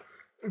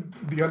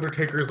 The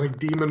Undertaker's like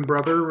demon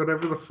brother,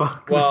 whatever the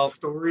fuck that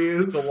story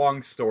is. It's a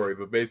long story,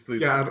 but basically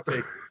yeah.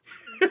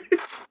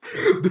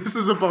 This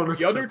is a bonus.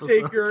 The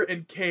Undertaker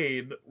and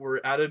Kane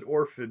were at an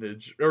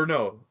orphanage, or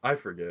no, I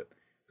forget.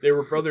 They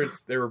were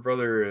brothers. They were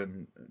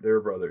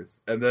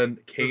brothers, and then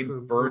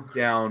Kane burnt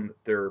down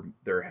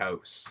their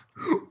house.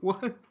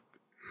 What?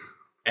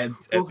 And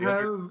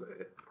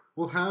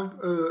we'll have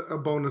a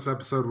bonus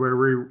episode where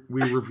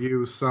we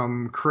review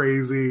some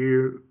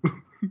crazy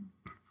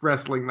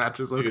wrestling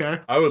matches. Okay.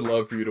 Dude, I would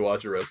love for you to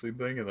watch a wrestling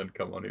thing and then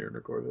come on here and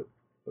record it.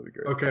 That'd be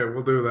great. Okay,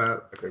 we'll do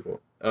that. Okay, cool.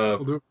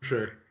 We'll do it for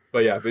sure.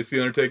 But yeah,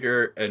 basically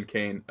Undertaker and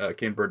Kane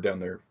burned down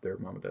their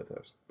mom and dad's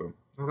house. Boom.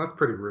 Well, that's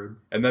pretty rude.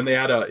 And then they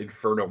had a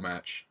Inferno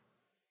match.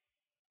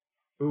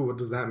 Ooh, what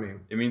does that mean?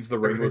 It means the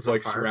ring was Everything's on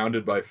like fire?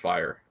 surrounded by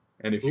fire,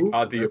 and if you Ooh,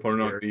 caught the that's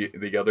opponent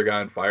on the other guy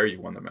on fire, you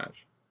won the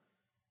match.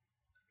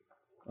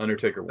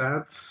 Undertaker won.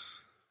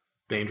 That's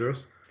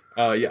dangerous.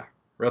 Yeah,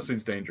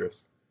 wrestling's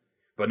dangerous,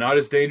 but not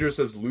as dangerous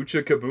as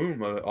Lucha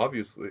Kaboom,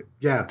 obviously.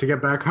 Yeah, to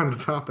get back on the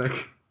topic.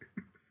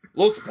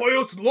 Los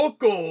Pollos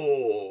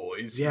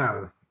Locos.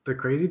 Yeah, the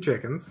Crazy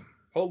Chickens.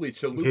 Holy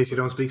chalupas. In case you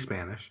don't speak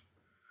Spanish.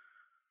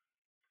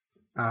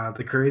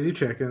 The Crazy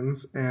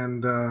Chickens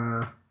and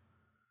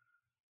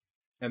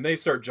they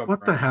start jumping.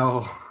 what the around.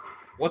 hell?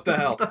 What the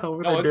hell? What the hell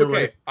were No, they it's doing?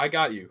 okay. I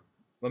got you.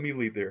 Let me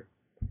lead there.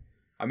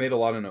 I made a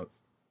lot of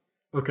notes.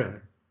 Okay.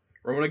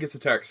 Ramona gets a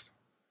text.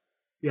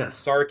 Yes.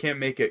 Sarah can't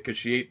make it because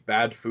she ate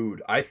bad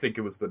food. I think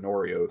it was the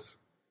Norios.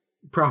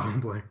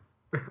 Probably.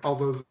 All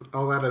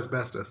that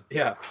asbestos.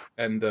 Yeah,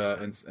 and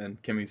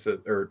Kimmy said,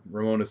 or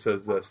Ramona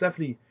says,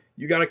 Stephanie,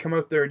 you got to come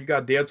out there and you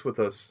got to dance with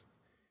us.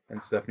 And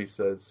Stephanie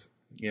says,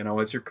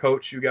 as your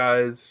coach, you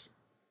guys,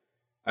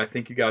 I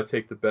think you got to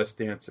take the best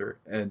dancer.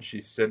 And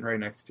she's sitting right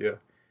next to you.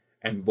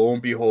 And lo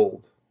and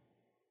behold,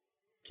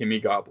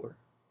 Kimmy Gobbler.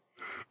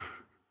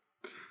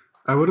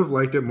 I would have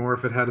liked it more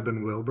if it had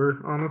been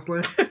Wilbur,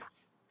 honestly.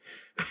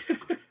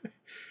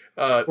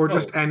 Or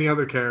just any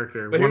other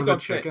character. But One here's of the what I'm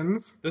saying.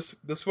 chickens. This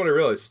is what I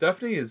realized.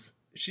 Stephanie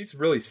she's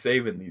really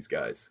saving these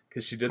guys.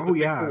 Because she did the thing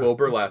yeah. for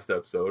Wilbur last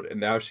episode. And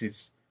now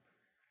she's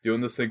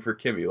doing this thing for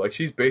Kimmy. Like,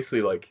 she's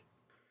basically like,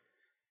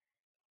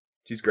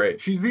 she's great.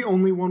 She's the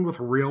only one with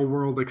real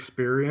world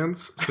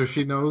experience, so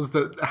she knows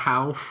that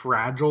how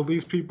fragile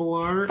these people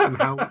are and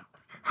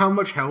how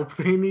much help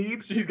they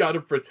need. She's got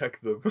to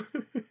protect them.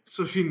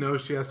 So she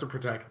knows she has to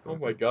protect them Oh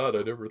my god,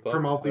 I never thought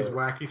from all of these that.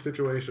 wacky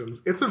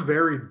situations. It's a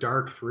very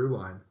dark through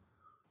line.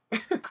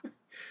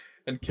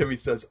 And Kimmy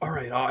says, "All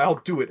right,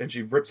 I'll do it." And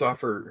she rips off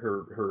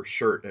her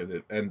shirt,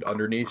 and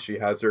underneath she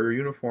has her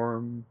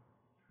uniform.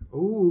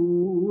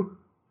 Ooh.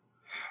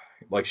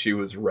 Like she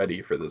was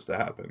ready for this to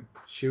happen.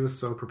 She was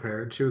so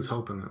prepared. She was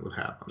hoping it would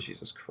happen.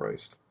 Jesus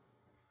Christ.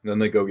 And then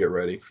they go get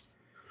ready.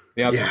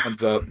 The announcer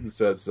comes up and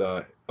says,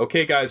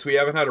 "Okay, guys, we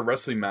haven't had a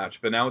wrestling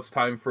match, but now it's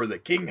time for the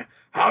King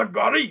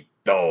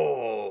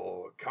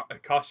Hagarito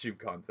costume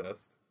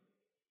contest."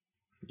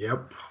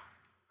 Yep.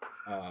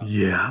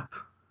 Yep.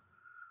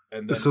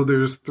 And then, So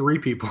there's 3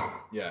 people.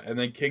 yeah, and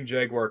then King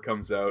Jaguar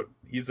comes out.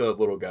 He's a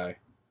little guy,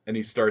 and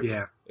he starts,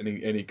 and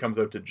he comes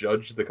out to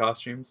judge the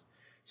costumes.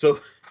 So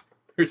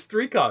there's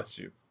 3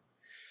 costumes.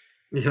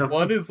 Yeah.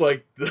 One is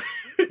like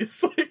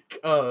it's like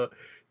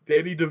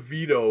Danny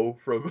DeVito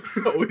from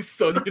Always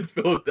Sunny in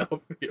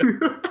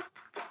Philadelphia.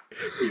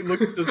 He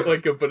looks just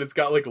like him, but it's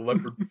got like a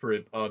leopard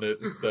print on it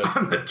instead.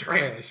 I'm the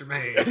trash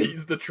man.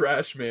 He's the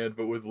trash man,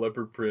 but with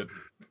leopard print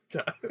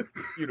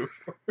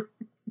uniform.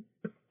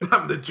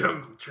 I'm the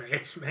jungle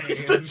trash man.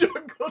 He's the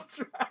jungle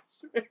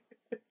trash man.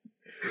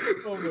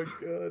 Oh my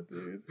god,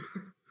 dude.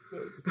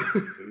 That's so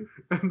funny.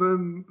 And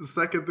then the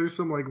second, there's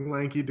some like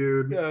lanky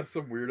dude. Yeah,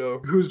 some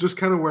weirdo. Who's just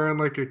kind of wearing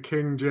like a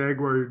King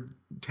Jaguar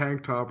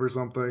tank top or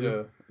something.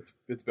 Yeah,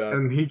 it's bad.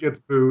 And he gets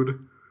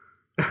booed.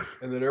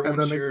 And then everyone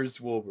then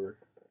cheers Wilbur.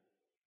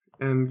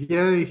 And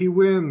yay, he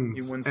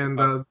wins. He wins And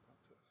the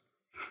contest.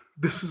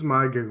 this is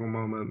my giggle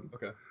moment.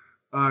 Okay.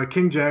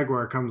 King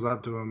Jaguar comes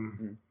up to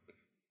him,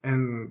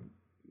 and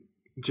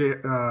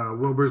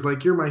Wilbur's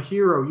like, "You're my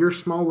hero. You're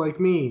small like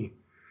me."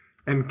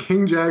 And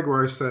King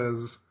Jaguar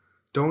says,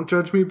 "Don't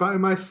judge me by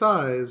my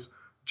size.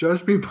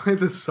 Judge me by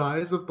the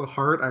size of the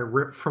heart I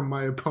ripped from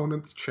my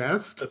opponent's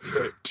chest." That's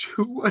right.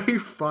 To a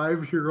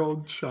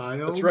 5-year-old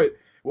child. That's right.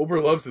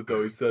 Wilbur loves it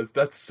though. He says,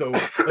 that's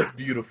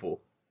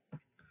beautiful.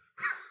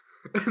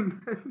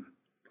 And then,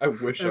 I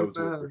wish I was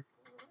Wilbur.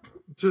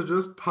 to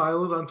just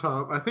pile it on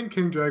top, I think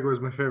King Jaguar is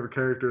my favorite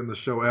character in the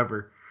show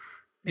ever.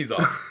 He's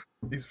awesome.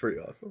 He's pretty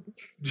awesome.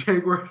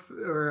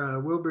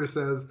 Wilbur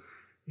says,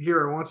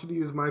 "Here, I want you to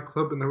use my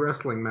club in the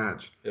wrestling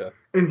match." Yeah.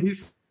 And he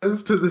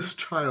says to this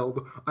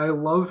child, "I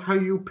love how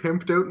you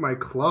pimped out my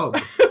club."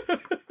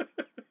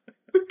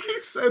 He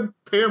said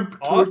pimp to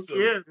Awesome. a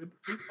kid.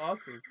 He's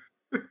awesome.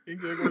 King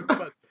Jaguar's the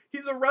best.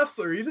 He's a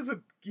wrestler. He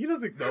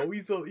doesn't know.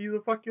 He's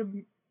a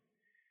fucking.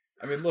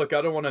 I mean, look,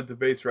 I don't want to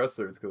debase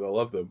wrestlers because I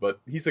love them, but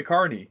he's a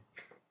carny.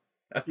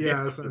 At the Yeah,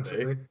 end of the day.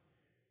 essentially.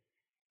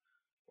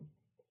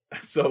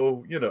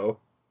 So,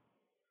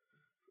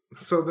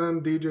 So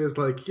then DJ's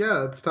like,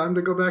 "Yeah, it's time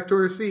to go back to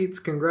our seats.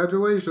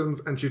 Congratulations."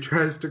 And she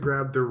tries to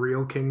grab the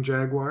real King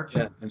Jaguar.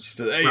 Yeah, and she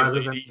says, "Hey, rather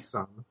than lady, the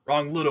son.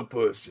 wrong little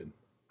person."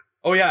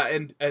 Oh yeah,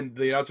 and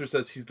the announcer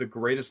says he's the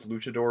greatest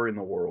luchador in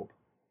the world.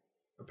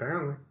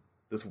 Apparently.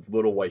 This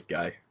little white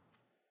guy.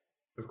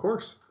 Of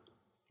course.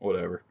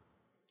 Whatever.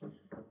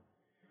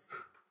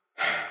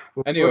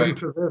 Well, Anyway. according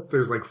to this,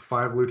 there's like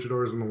 5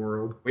 luchadors in the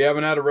world. We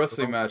haven't had a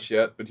wrestling match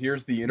yet, but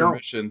here's the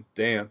intermission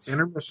dance.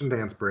 Intermission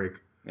dance break.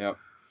 Yep.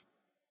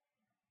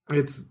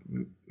 It's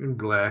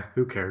bleh.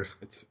 Who cares?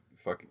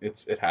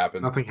 It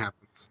happens. Nothing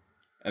happens.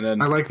 And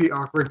then I like the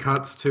awkward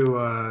cuts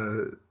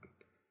to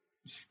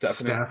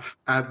Stephanie Steph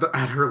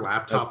at her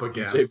laptop at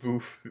the again. DJ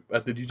booth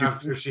at the DJ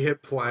After booth. she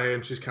hit play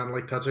and she's kind of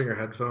like touching her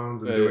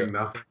headphones and Yeah, doing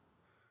yeah. nothing.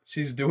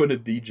 She's doing a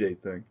DJ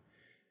thing,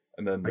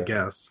 and then I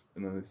guess.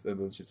 and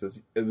then she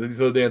says, and then,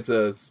 so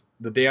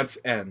the dance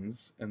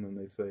ends, and then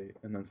they say,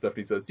 and then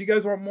Stephanie says, "Do you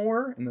guys want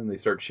more?" And then they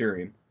start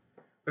cheering.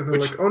 And they're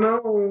Which- like, "Oh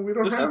no, we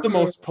don't." This have is the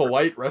more." most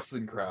polite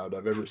wrestling crowd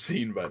I've ever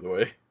seen, by the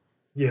way.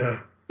 Yeah.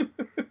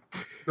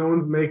 No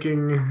one's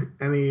making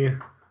any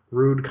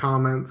rude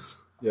comments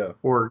Yeah,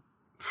 or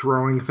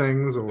throwing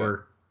things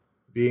or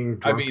being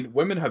I drunk. mean,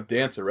 women have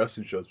danced at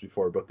wrestling shows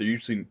before, but they're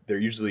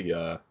usually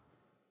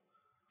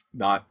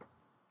not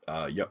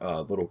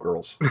little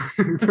girls.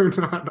 they're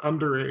not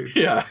underage.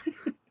 Yeah,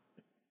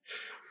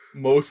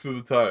 most of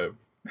the time.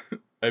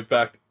 In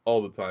fact,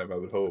 all the time, I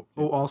would hope.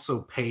 Oh,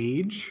 also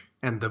Paige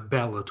and the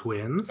Bella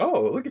twins.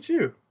 Oh, look at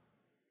you!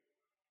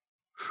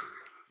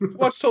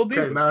 Watch Total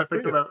Divas. Okay, now I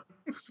think Yeah. about.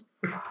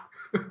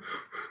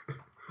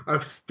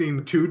 I've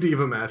seen 2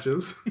 diva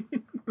matches.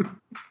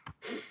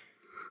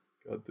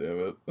 God damn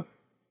it!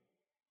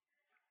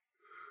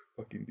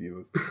 Fucking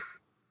divas.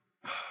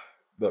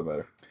 Doesn't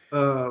matter.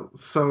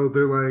 So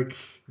they're like,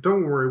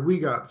 "Don't worry, we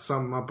got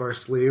something up our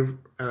sleeve."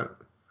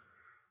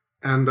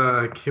 And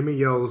Kimmy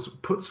yells,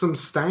 "Put some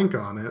stank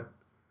on it."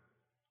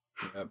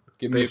 Yep.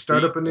 Give They me a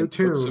start beat up a new and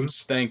put some tune.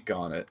 stank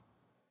on it.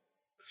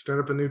 Start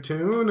up a new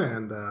tune,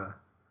 and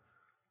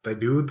they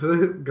do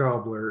the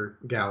gobbler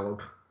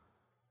gallop.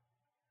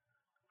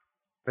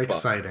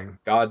 Exciting.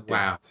 God damn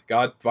Wow. it!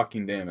 God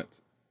fucking damn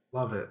it!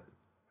 Love it.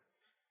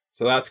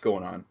 So that's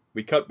going on.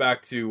 We cut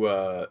back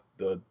to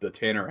the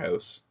Tanner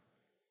house,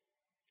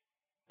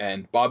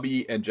 and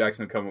Bobby and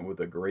Jackson come up with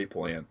a great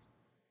plan.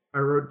 I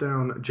wrote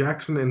down,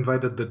 Jackson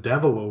invited the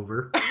devil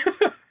over.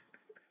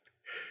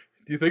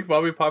 Do you think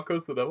Bobby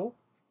Popko's the devil?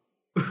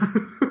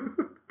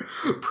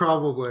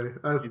 Probably.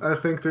 I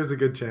think there's a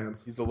good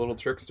chance. He's a little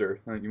trickster.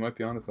 You might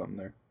be onto something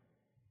there.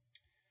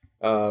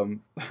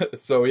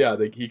 So yeah,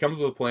 he comes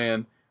with a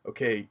plan.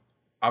 Okay,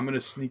 I'm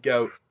gonna sneak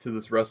out to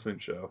this wrestling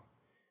show,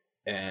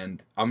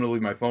 and I'm gonna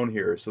leave my phone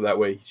here so that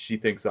way she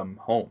thinks I'm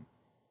home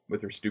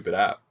with her stupid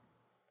app.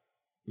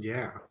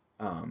 Yeah.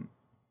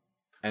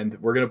 And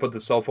we're gonna put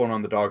the cell phone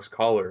on the dog's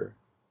collar,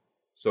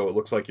 so it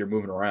looks like you're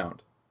moving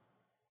around.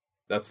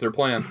 That's their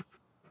plan.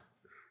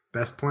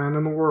 Best plan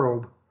in the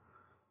world.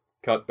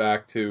 Cut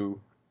back to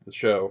the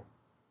show,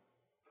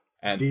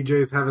 and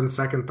DJ's having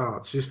second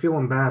thoughts. She's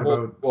feeling bad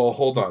about. well,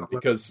 hold on,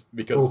 because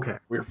Okay.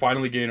 we're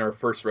finally getting our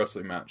first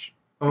wrestling match.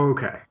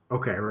 Okay,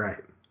 right.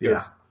 Yeah.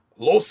 Yes.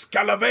 Los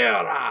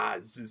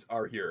Calaveras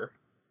are here,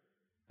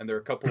 and there are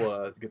a couple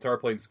of guitar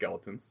playing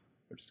skeletons,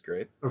 which is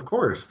great. Of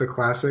course, the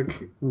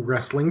classic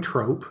wrestling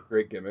trope.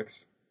 Great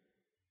gimmicks.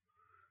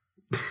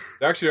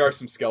 There actually are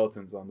some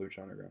skeletons on Lucha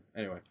Underground.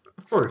 Anyway,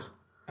 Of course.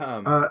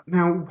 um,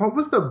 Now, what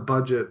was the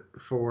budget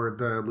for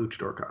the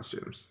luchador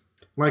costumes?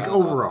 Like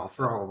overall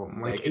for all of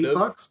them, like negative.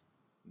 $8.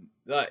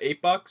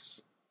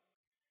 $8.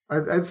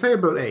 I'd say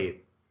about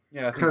 8.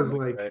 Yeah, I think 'Cause, that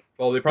might be like, right.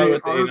 Well, they probably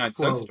went to are 89-cent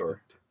closed.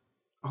 store.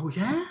 Oh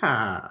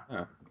yeah.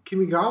 Yeah.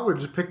 Kimmy Gobbler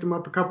just picked him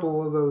up a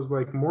couple of those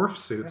like morph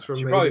suits from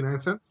she the probably-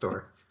 89-cent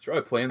store, She's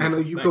probably playing this and a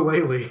whole thing.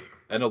 ukulele.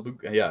 And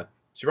a yeah.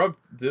 She probably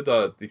did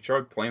She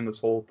probably playing this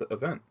whole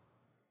event.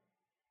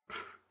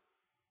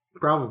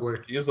 Probably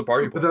She is the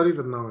party player. without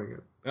even knowing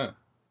it. Yeah.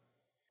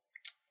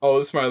 Oh,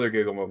 this is my other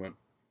giggle moment.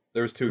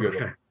 There was 2 giggles.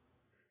 Okay.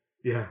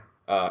 Yeah.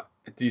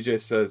 DJ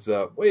says,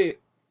 wait.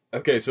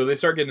 Okay, so they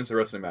start getting into a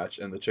wrestling match,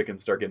 and the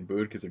chickens start getting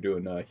booed because they're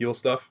doing heel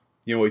stuff.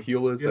 You know what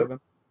heel is, Yep. Evan?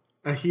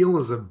 A heel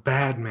is a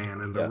bad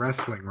man in the Yes.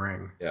 wrestling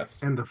ring,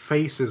 Yes. and the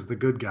face is the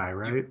good guy,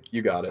 right?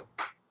 You got it.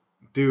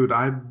 Dude,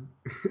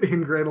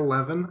 in grade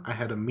 11, I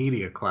had a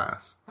media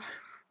class,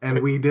 and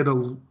we did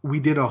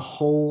a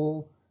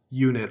whole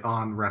unit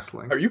on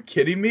wrestling. Are you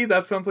kidding me?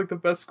 That sounds like the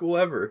best school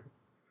ever.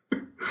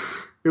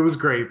 It was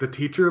great. The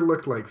teacher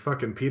looked like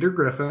fucking Peter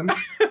Griffin.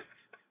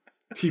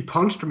 He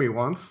punched me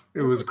once.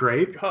 It was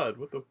great. God,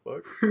 what the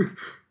fuck?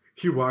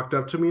 He walked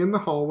up to me in the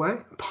hallway,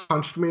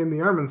 punched me in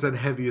the arm, and said,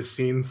 "Have you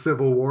seen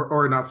Civil War?"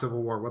 Or not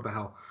Civil War, what the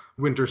hell?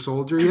 Winter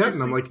Soldier Have yet? you And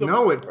I'm seen like, Civil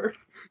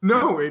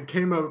no, War? it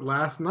came out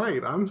last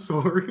night. I'm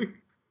sorry.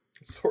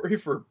 Sorry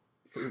for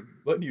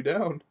letting you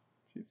down.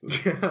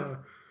 Jesus. Yeah.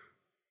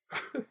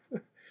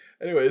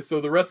 Anyway, so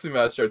the wrestling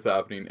match starts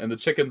happening, and the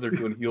chickens are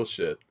doing heel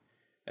shit.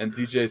 And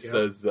DJ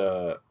says,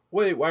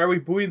 wait, why are we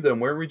booing them?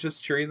 Weren't we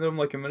just cheering them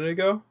like a minute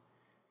ago?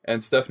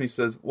 And Stephanie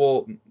says,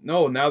 well,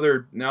 no, now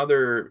they're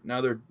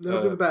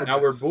the bad now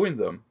we're guys. booing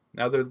them.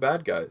 Now they're the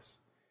bad guys.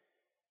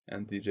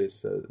 And DJ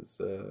says,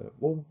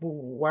 well,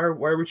 why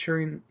are we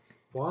cheering?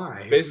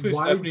 Why? Basically,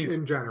 Why Stephanie's-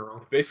 in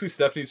general? Basically,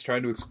 Stephanie's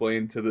trying to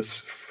explain to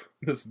this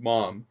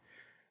mom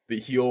the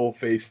heel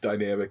face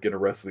dynamic in a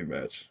wrestling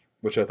match,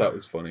 which I thought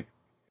was funny.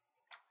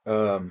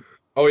 Oh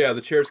yeah,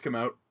 the chairs come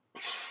out.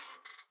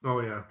 Oh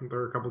yeah, there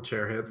were a couple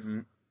chair hits,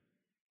 Mhm.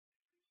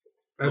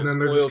 and then Those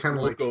they're just kind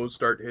of like, locos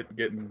start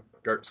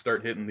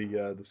hitting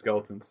the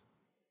skeletons.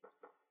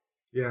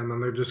 Yeah, and then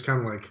they're just kind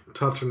of like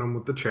touching them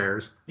with the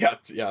chairs. Yeah,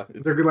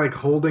 They're like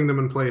holding them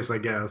in place, I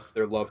guess.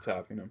 they're love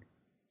tapping him.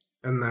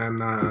 And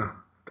then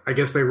I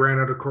guess they ran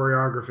out of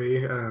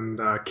choreography, and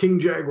King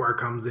Jaguar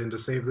comes in to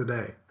save the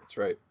day That's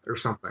right. or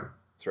something.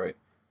 That's right.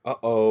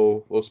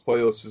 Los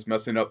Pollos is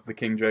messing up the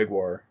King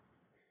Jaguar.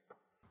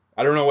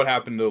 I don't know what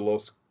happened to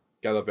Los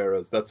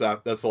Calaveras. That's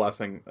the last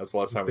thing. That's the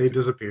last time They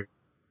disappeared.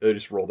 They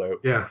just rolled out.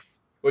 Yeah,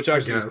 Which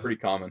actually is guess. pretty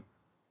common.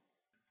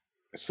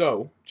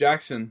 So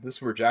Jackson, this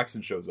is where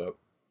Jackson shows up,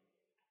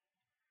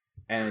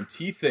 and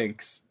he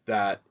thinks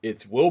that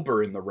it's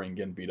Wilbur in the ring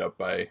getting beat up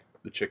by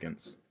the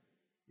chickens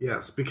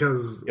yes,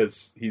 because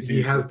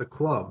he has the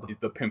club,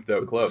 the pimped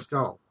out the club.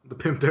 skull, the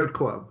pimped out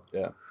club.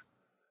 Yeah.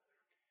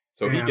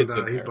 So And he gets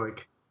in he's there.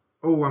 like,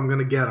 "Oh, I'm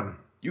gonna get him."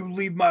 You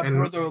leave my and-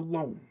 brother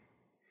alone.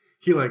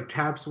 He like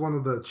taps one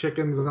of the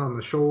chickens on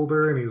the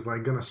shoulder, and he's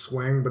like gonna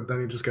swing, but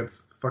then he just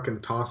gets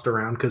fucking tossed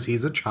around because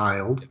he's a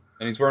child.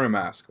 And he's wearing a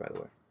mask, by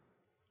the way.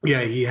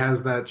 Yeah, he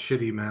has that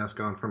shitty mask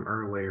on from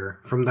earlier,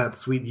 from that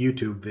sweet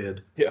YouTube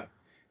vid. Yeah.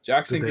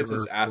 Jackson Did they gets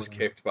his ass recording?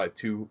 kicked by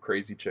two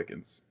crazy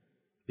chickens.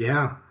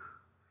 Yeah,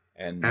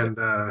 And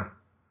oh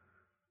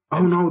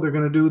no, they're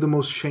gonna do the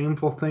most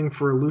shameful thing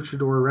for a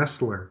luchador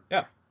wrestler.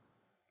 Yeah.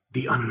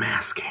 The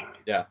unmasking.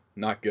 yeah,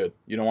 not good.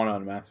 You don't want to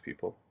unmask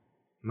people.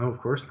 No, of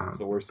course not. That's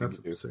the worst thing That's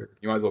to do. absurd.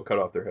 You might as well cut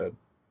off their head.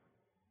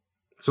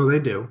 So they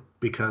do,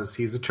 because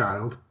he's a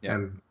child, Yeah.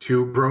 and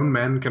two grown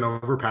men can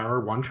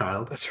overpower one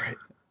child. That's right.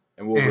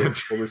 And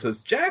Wilbur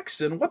says,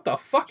 Jackson, what the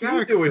fuck are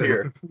you doing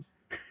here?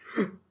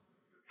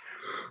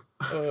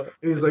 And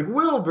he's like,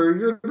 Wilbur,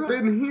 you're not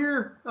in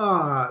here?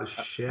 Ah,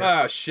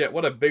 shit. Shit,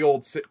 what a big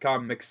old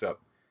sitcom mix-up.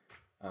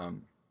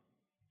 And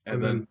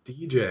then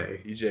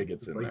DJ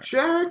gets in like, there.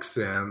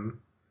 Jackson.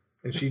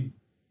 And she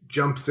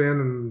jumps in,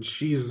 and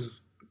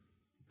she's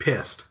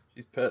pissed.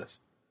 She's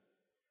pissed.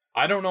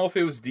 I don't know if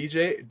it was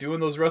DJ doing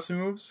those wrestling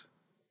moves.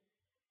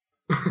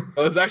 I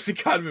was actually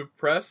kind of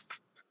impressed.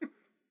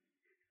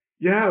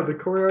 Yeah, the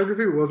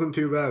choreography wasn't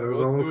too bad. It was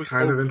almost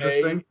kind of okay.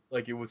 interesting.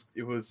 Like it was.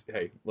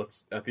 Hey,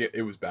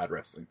 it was bad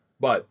wrestling,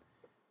 but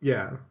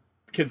Yeah.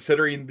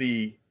 considering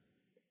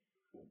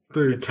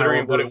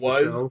what it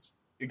was,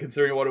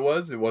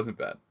 it wasn't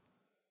bad.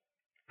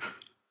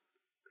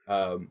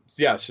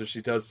 So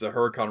she does the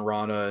Hurricane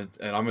Rana,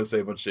 and I'm gonna say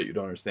a bunch of shit you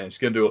don't understand. She's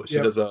gonna do. She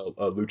does a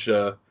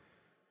lucha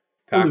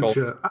tackle.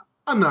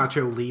 A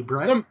Nacho Libre.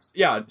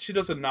 She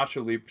does a Nacho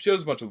Libre. She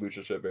does a bunch of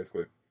lucha shit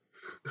basically.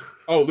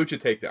 Oh, lucha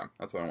takedown.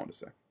 That's what I wanted to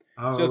say.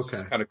 Oh, Just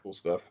okay. kind of cool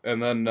stuff.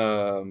 And then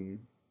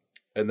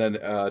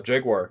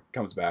Jaguar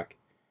comes back.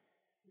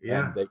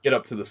 Yeah. And they get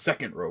up to the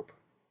second rope.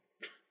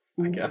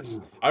 I guess.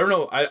 Ooh. I don't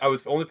know. I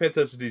was only paying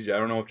attention to DJ. I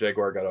don't know if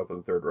Jaguar got up on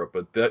the third rope,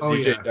 but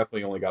DJ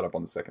definitely only got up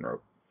on the second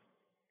rope.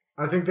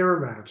 I think they were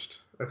matched.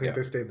 I think Yeah.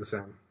 they stayed the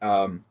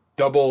same.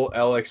 Double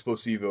El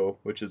Explosivo,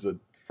 which is a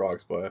frog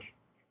splash.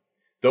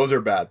 Those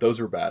are bad. Those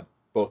were bad.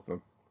 Both of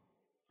them.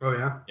 Oh,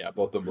 yeah? Yeah,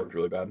 both of them looked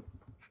really bad.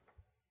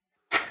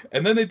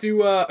 And then they do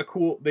that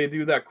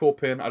cool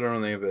pin. I don't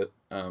know the name of it.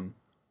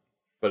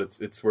 But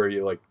it's where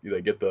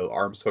they get the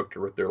arms hooked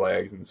with their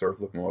legs and sort of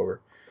flip them over.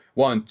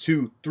 1,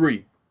 2,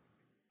 3.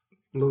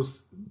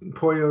 Los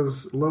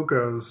Pollos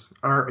Locos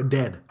are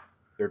dead.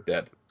 They're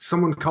dead.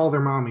 Someone call their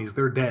mommies.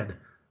 They're dead.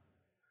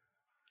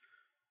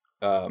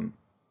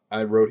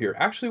 I wrote here,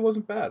 actually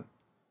wasn't bad.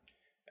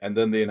 And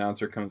then the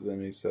announcer comes in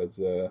and he says,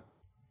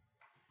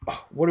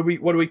 what do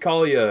we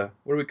call you?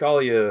 What do we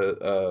call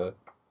you,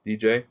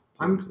 DJ?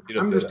 I'm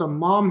just a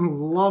mom who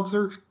loves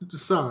her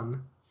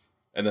son.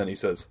 And then he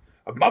says,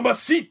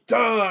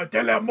 Mamacita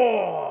del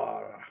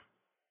amor.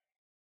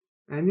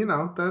 And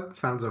that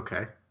sounds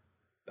okay.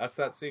 That's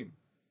that scene.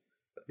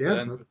 Yeah. It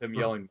ends with him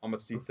yelling,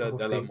 Mamacita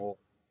del amor.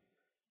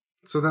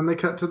 So then they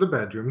cut to the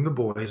bedroom, the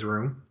boys'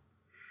 room.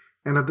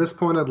 And at this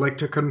point, I'd like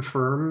to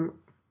confirm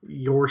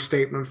your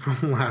statement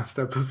from last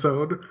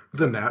episode.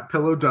 The nap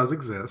pillow does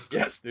exist.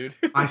 Yes, dude.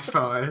 I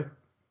saw it.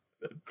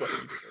 That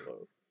fucking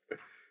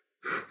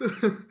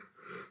pillow.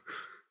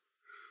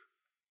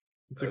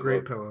 It's a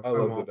great pillow. I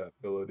love the nap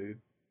pillow, dude.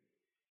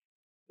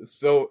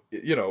 So,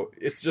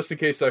 it's just in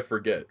case I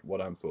forget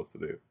what I'm supposed to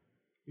do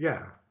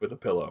Yeah. with a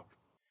pillow.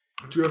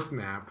 Just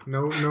nap.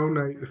 No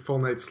full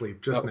night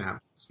sleep. Just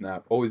nap.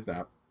 Snap. Always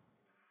nap.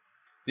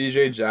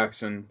 DJ and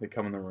Jackson, they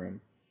come in the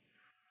room.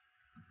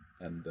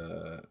 And,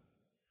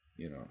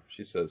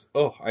 she says,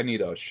 "Oh, I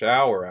need a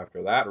shower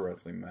after that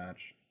wrestling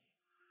match."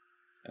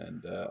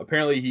 And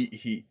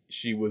apparently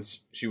she was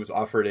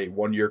offered a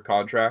 1-year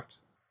contract.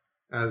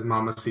 As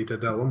Mamacita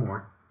del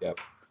Amor. Yep.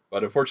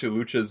 But unfortunately,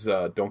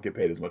 luchas don't get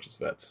paid as much as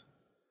vets.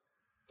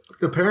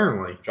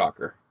 Apparently.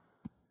 Shocker.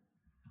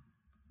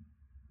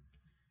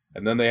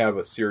 And then they have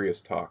a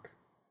serious talk.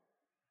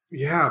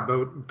 Yeah,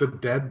 about the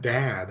dead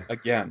dad.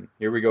 Again.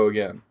 Here we go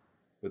again.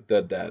 With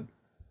dead dad.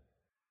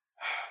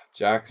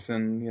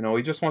 Jackson,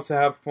 he just wants to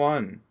have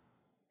fun.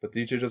 But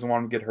DJ doesn't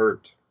want him to get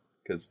hurt.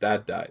 Because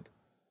dad died.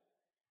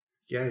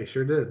 Yeah, he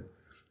sure did.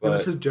 But it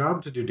was his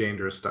job to do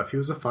dangerous stuff. He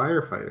was a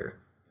firefighter.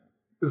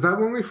 Is that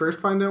when we first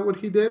find out what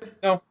he did?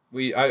 no,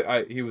 he's been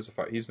a We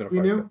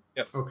firefighter. knew?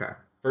 Yep. Okay.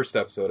 First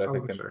episode, I Oh,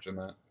 think they sure. mentioned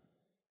that.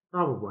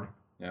 Probably.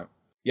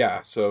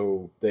 Yeah,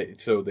 so they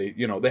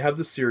they have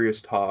the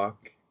serious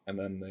talk, and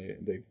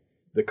then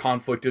the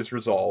conflict is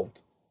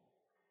resolved.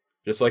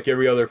 Just like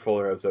every other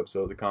Fuller House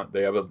episode,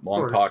 they have a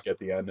long course. talk at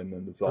the end, and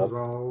then it's all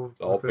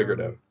Resolved figured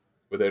within- out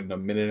within a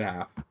minute and a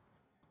half.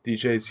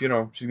 DJ's,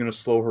 she's gonna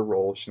slow her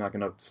roll. She's not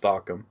gonna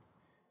stalk him,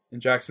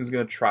 and Jackson's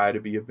gonna try to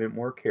be a bit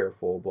more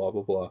careful. Blah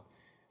blah blah,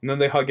 and then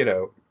they hug it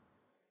out,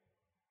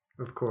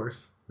 Of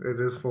course. It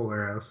is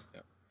Fuller House.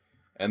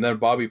 and then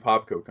Bobby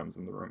Popko comes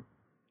in the room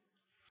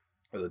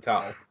with a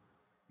towel.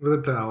 With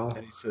a towel.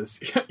 And he says,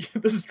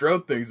 this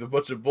drone thing's a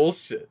bunch of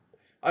bullshit.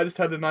 I just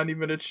had a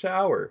 90-minute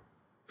shower.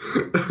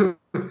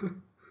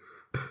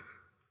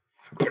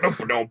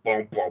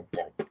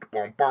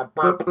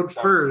 But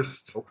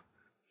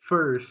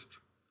first,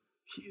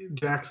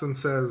 Jackson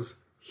says,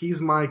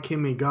 he's my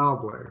Kimmy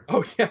Gobbler.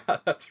 Oh, yeah,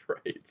 that's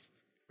right.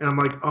 And I'm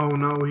like, oh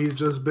no, he's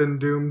just been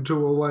doomed to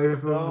a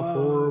life of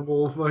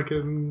horrible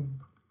fucking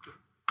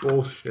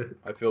bullshit.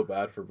 I feel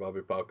bad for Bobby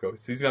Popko.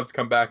 So he's going to have to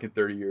come back in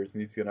 30 years,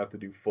 and he's going to have to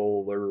do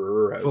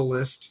Fuller House.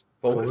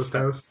 Fullest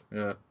House.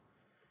 Yeah.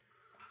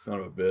 Son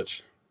of a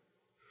bitch.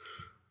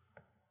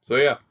 So,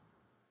 yeah.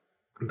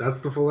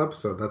 That's the full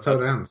episode. That's how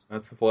it ends.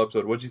 That's the full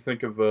episode. What'd you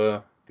think of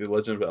The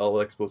Legend of El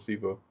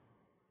Explosivo?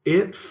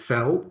 It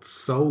felt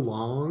so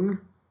long.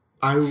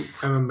 I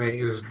am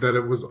amazed that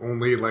it was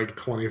only like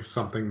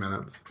 20-something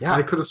minutes. Yeah.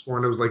 I could have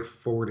sworn it was like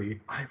 40.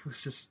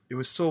 It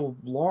was so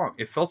long.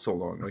 It felt so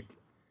long. Like,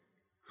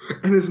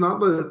 And it's not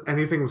that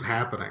anything was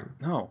happening.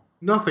 no.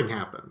 Nothing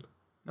happened.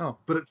 No.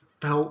 But it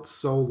felt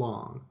so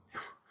long.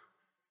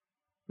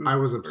 I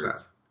was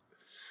obsessed.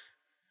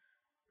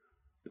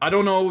 I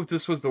don't know if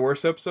this was the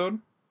worst episode.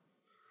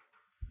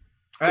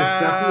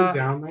 It's definitely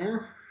down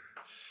there.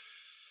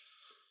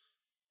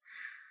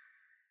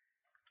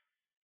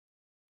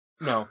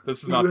 No,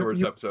 this is not the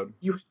worst episode.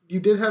 You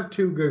did have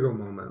 2 giggle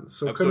moments,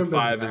 so it could Episode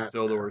have been 5 is that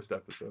still the bad. worst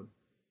episode.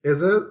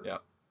 Is it? Yeah.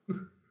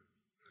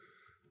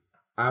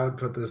 I would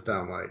put this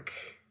down like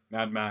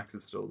Mad Max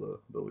is still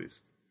the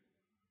least.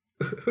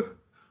 I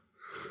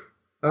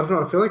don't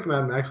know. I feel like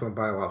Mad Max went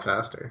by a lot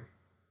faster.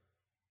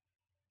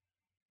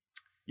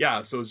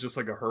 Yeah, so it's just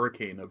like a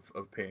hurricane of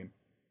pain.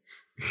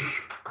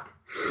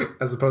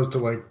 As opposed to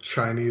like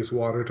Chinese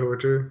water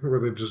torture, where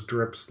they just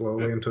drip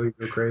slowly until you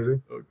go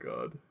crazy. Oh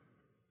god.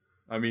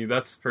 I mean,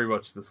 that's pretty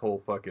much this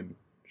whole fucking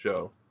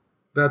show.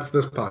 That's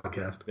this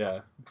podcast. Yeah.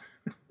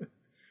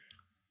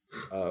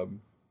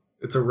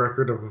 It's a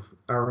record of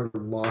our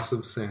loss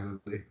of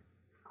sanity.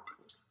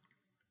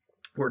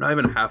 We're not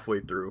even halfway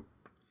through.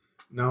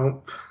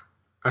 Nope.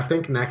 I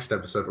think next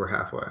episode we're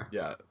halfway.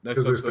 Yeah, next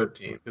 'Cause there's episode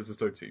 13. is the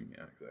 13.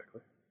 Yeah,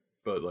 exactly.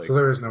 But like, So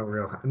there is no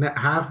real...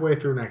 Halfway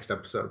through next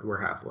episode, we're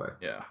halfway.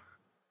 yeah.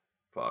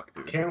 Fuck,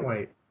 dude. Can't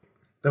wait.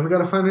 Then we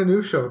gotta find a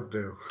new show to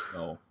do.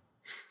 No.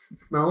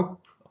 No?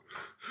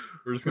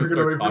 We're just gonna We're gonna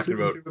start wait for talking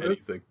season about 2 of this?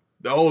 anything.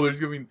 No, there's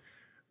gonna be.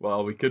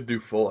 Well, we could do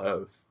Full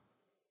House.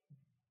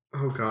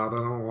 Oh god, I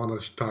don't want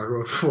to talk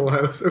about Full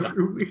House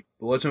every week.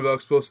 The Legend of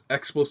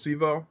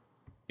Explosivo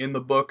in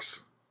the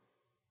books.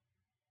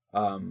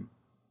 And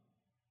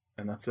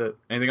that's it.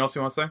 Anything else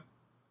you want to say?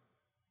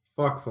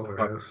 Fuck Fuller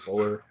Fuck House.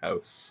 Fuller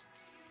House.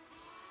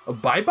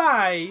 Bye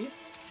bye.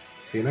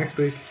 See you next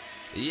week.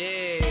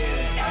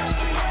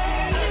 Yeah.